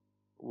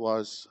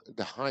was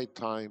the high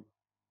time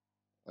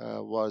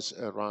was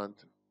around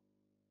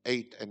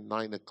 8 and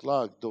 9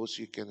 o'clock. Those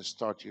you can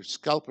start your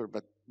scalper.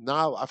 But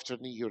now after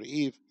New Year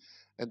Eve,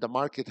 and the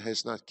market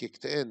has not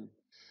kicked in,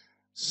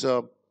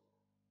 so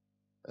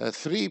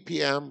 3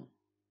 p.m.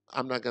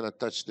 I'm not going to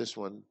touch this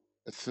one.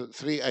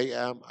 3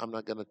 a.m. I'm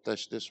not going to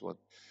touch this one.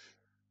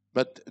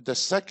 But the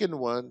second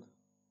one,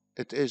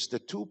 it is the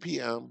 2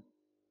 p.m.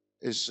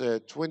 is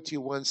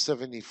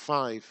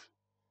 2175.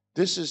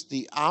 This is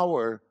the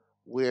hour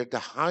where the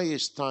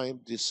highest time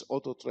this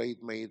auto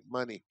trade made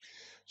money.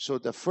 So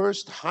the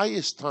first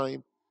highest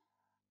time,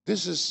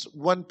 this is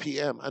 1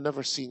 p.m. I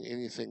never seen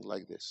anything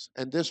like this.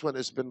 And this one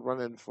has been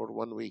running for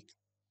 1 week.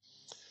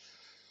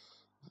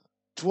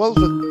 12,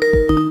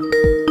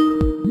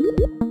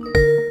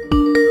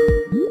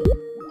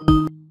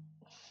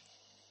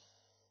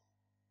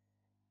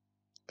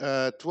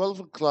 12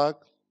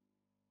 o'clock,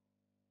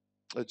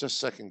 just a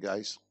second,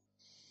 guys.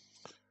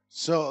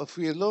 So if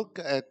we look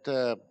at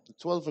 12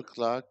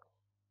 o'clock,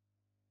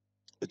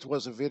 it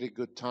was a very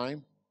good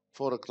time.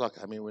 4 o'clock,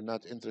 I mean, we're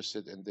not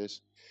interested in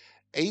this.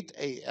 8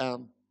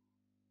 a.m.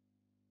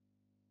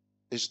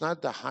 is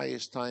not the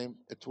highest time.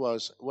 It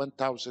was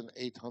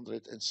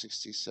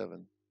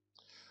 1,867.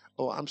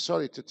 Oh, I'm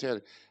sorry to tell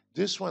you.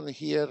 This one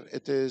here,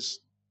 it is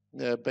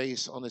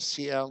based on a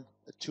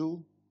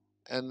CL2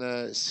 and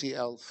a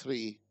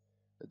CL3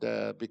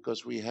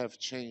 because we have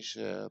changed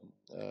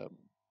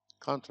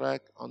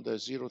contract on the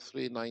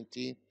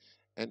 0319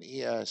 and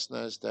ES,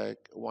 NASDAQ,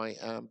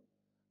 YM,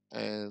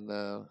 and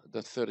the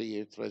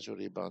 30-year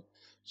Treasury bond.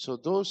 So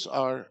those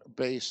are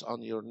based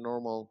on your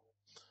normal,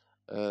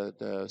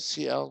 the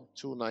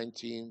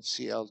CL219,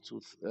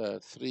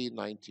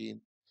 CL319,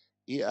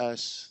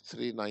 ES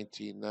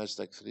 319,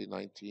 NASDAQ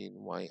 319,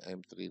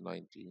 YM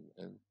 319,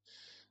 and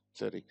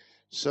 30.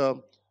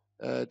 So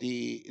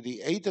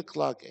the 8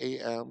 o'clock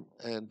a.m.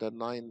 and the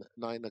 9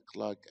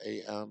 o'clock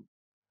a.m.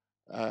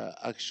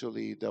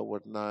 Actually, they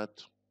were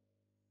not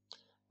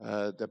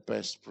the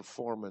best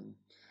performing.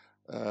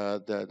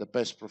 The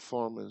best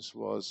performance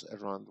was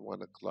around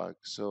 1 o'clock.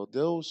 So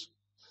those,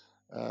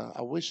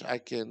 I wish I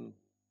can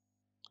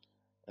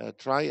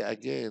try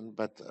again,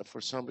 but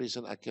for some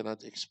reason I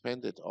cannot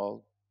expand it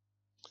all.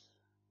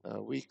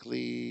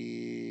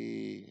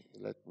 Weekly,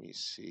 let me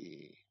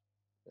see.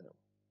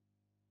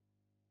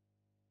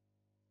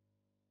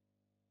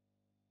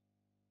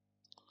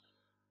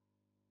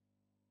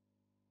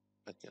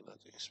 I cannot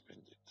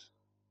expand it.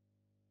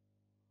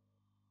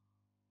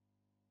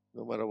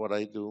 No matter what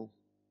I do,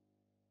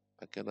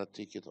 I cannot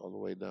take it all the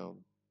way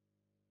down.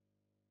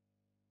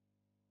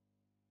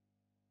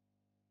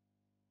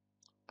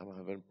 I'm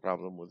having a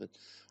problem with it.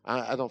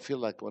 I don't feel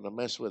like I want to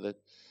mess with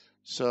it.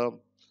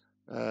 So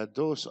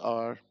those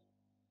are,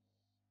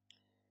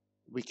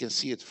 we can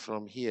see it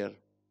from here.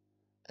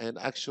 And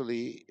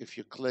actually, if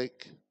you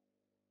click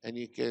and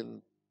you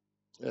can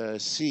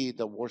see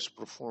the worst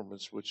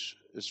performance, which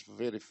is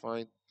very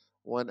fine.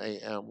 1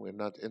 a.m. we're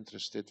not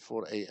interested.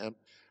 4 a.m.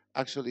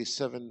 Actually,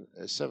 7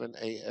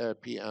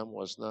 p.m.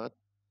 was not.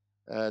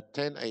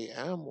 10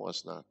 a.m.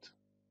 was not.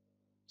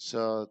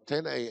 So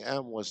 10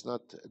 a.m. was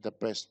not the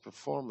best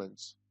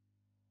performance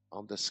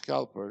on the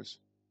scalpers.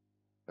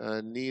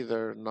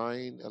 Neither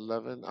 9,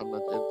 11. I'm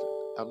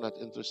not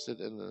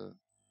interested in the.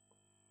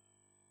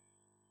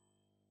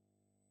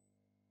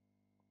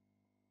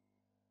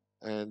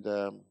 And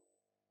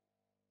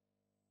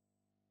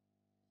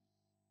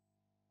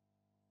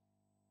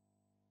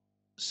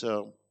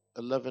so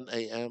 11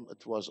 a.m.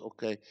 it was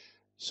okay.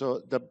 So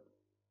the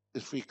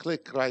if we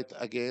click right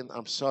again,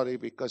 I'm sorry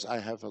because I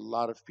have a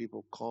lot of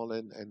people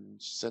calling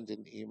and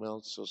sending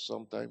emails, so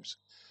sometimes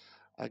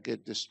I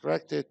get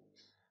distracted.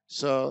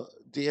 So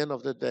the end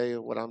of the day,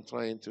 what I'm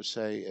trying to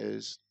say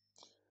is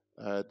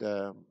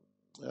the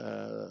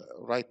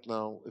right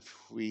now,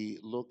 if we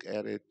look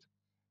at it,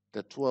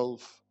 the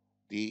 12,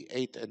 the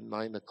 8 and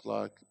 9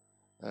 o'clock,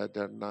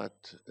 they're not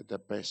the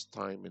best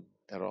timing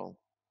at all.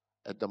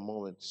 at the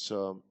moment.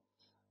 So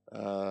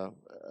uh, uh,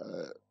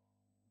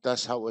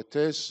 that's how it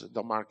is.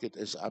 The market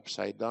is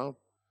upside down.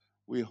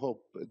 We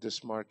hope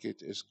this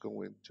market is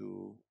going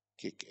to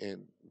kick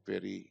in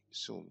very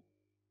soon.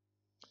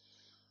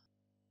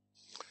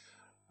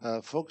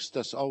 Folks,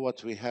 that's all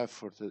what we have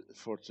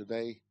for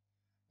today.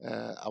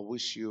 I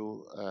wish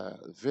you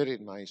a very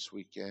nice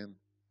weekend,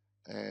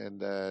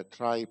 and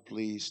try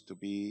please to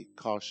be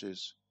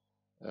cautious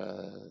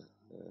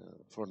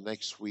for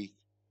next week.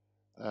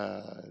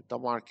 The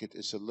market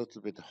is a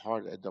little bit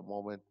hard at the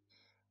moment.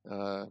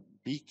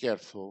 Be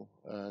careful.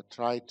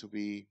 Try to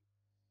be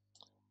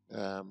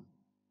um,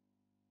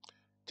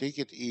 take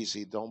it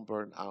easy. Don't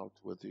burn out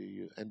with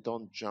you, and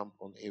don't jump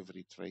on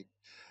every trade.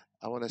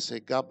 I want to say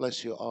God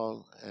bless you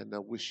all, and I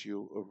wish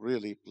you a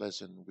really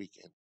pleasant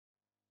weekend.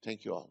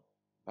 Thank you all.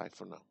 Bye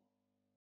for now.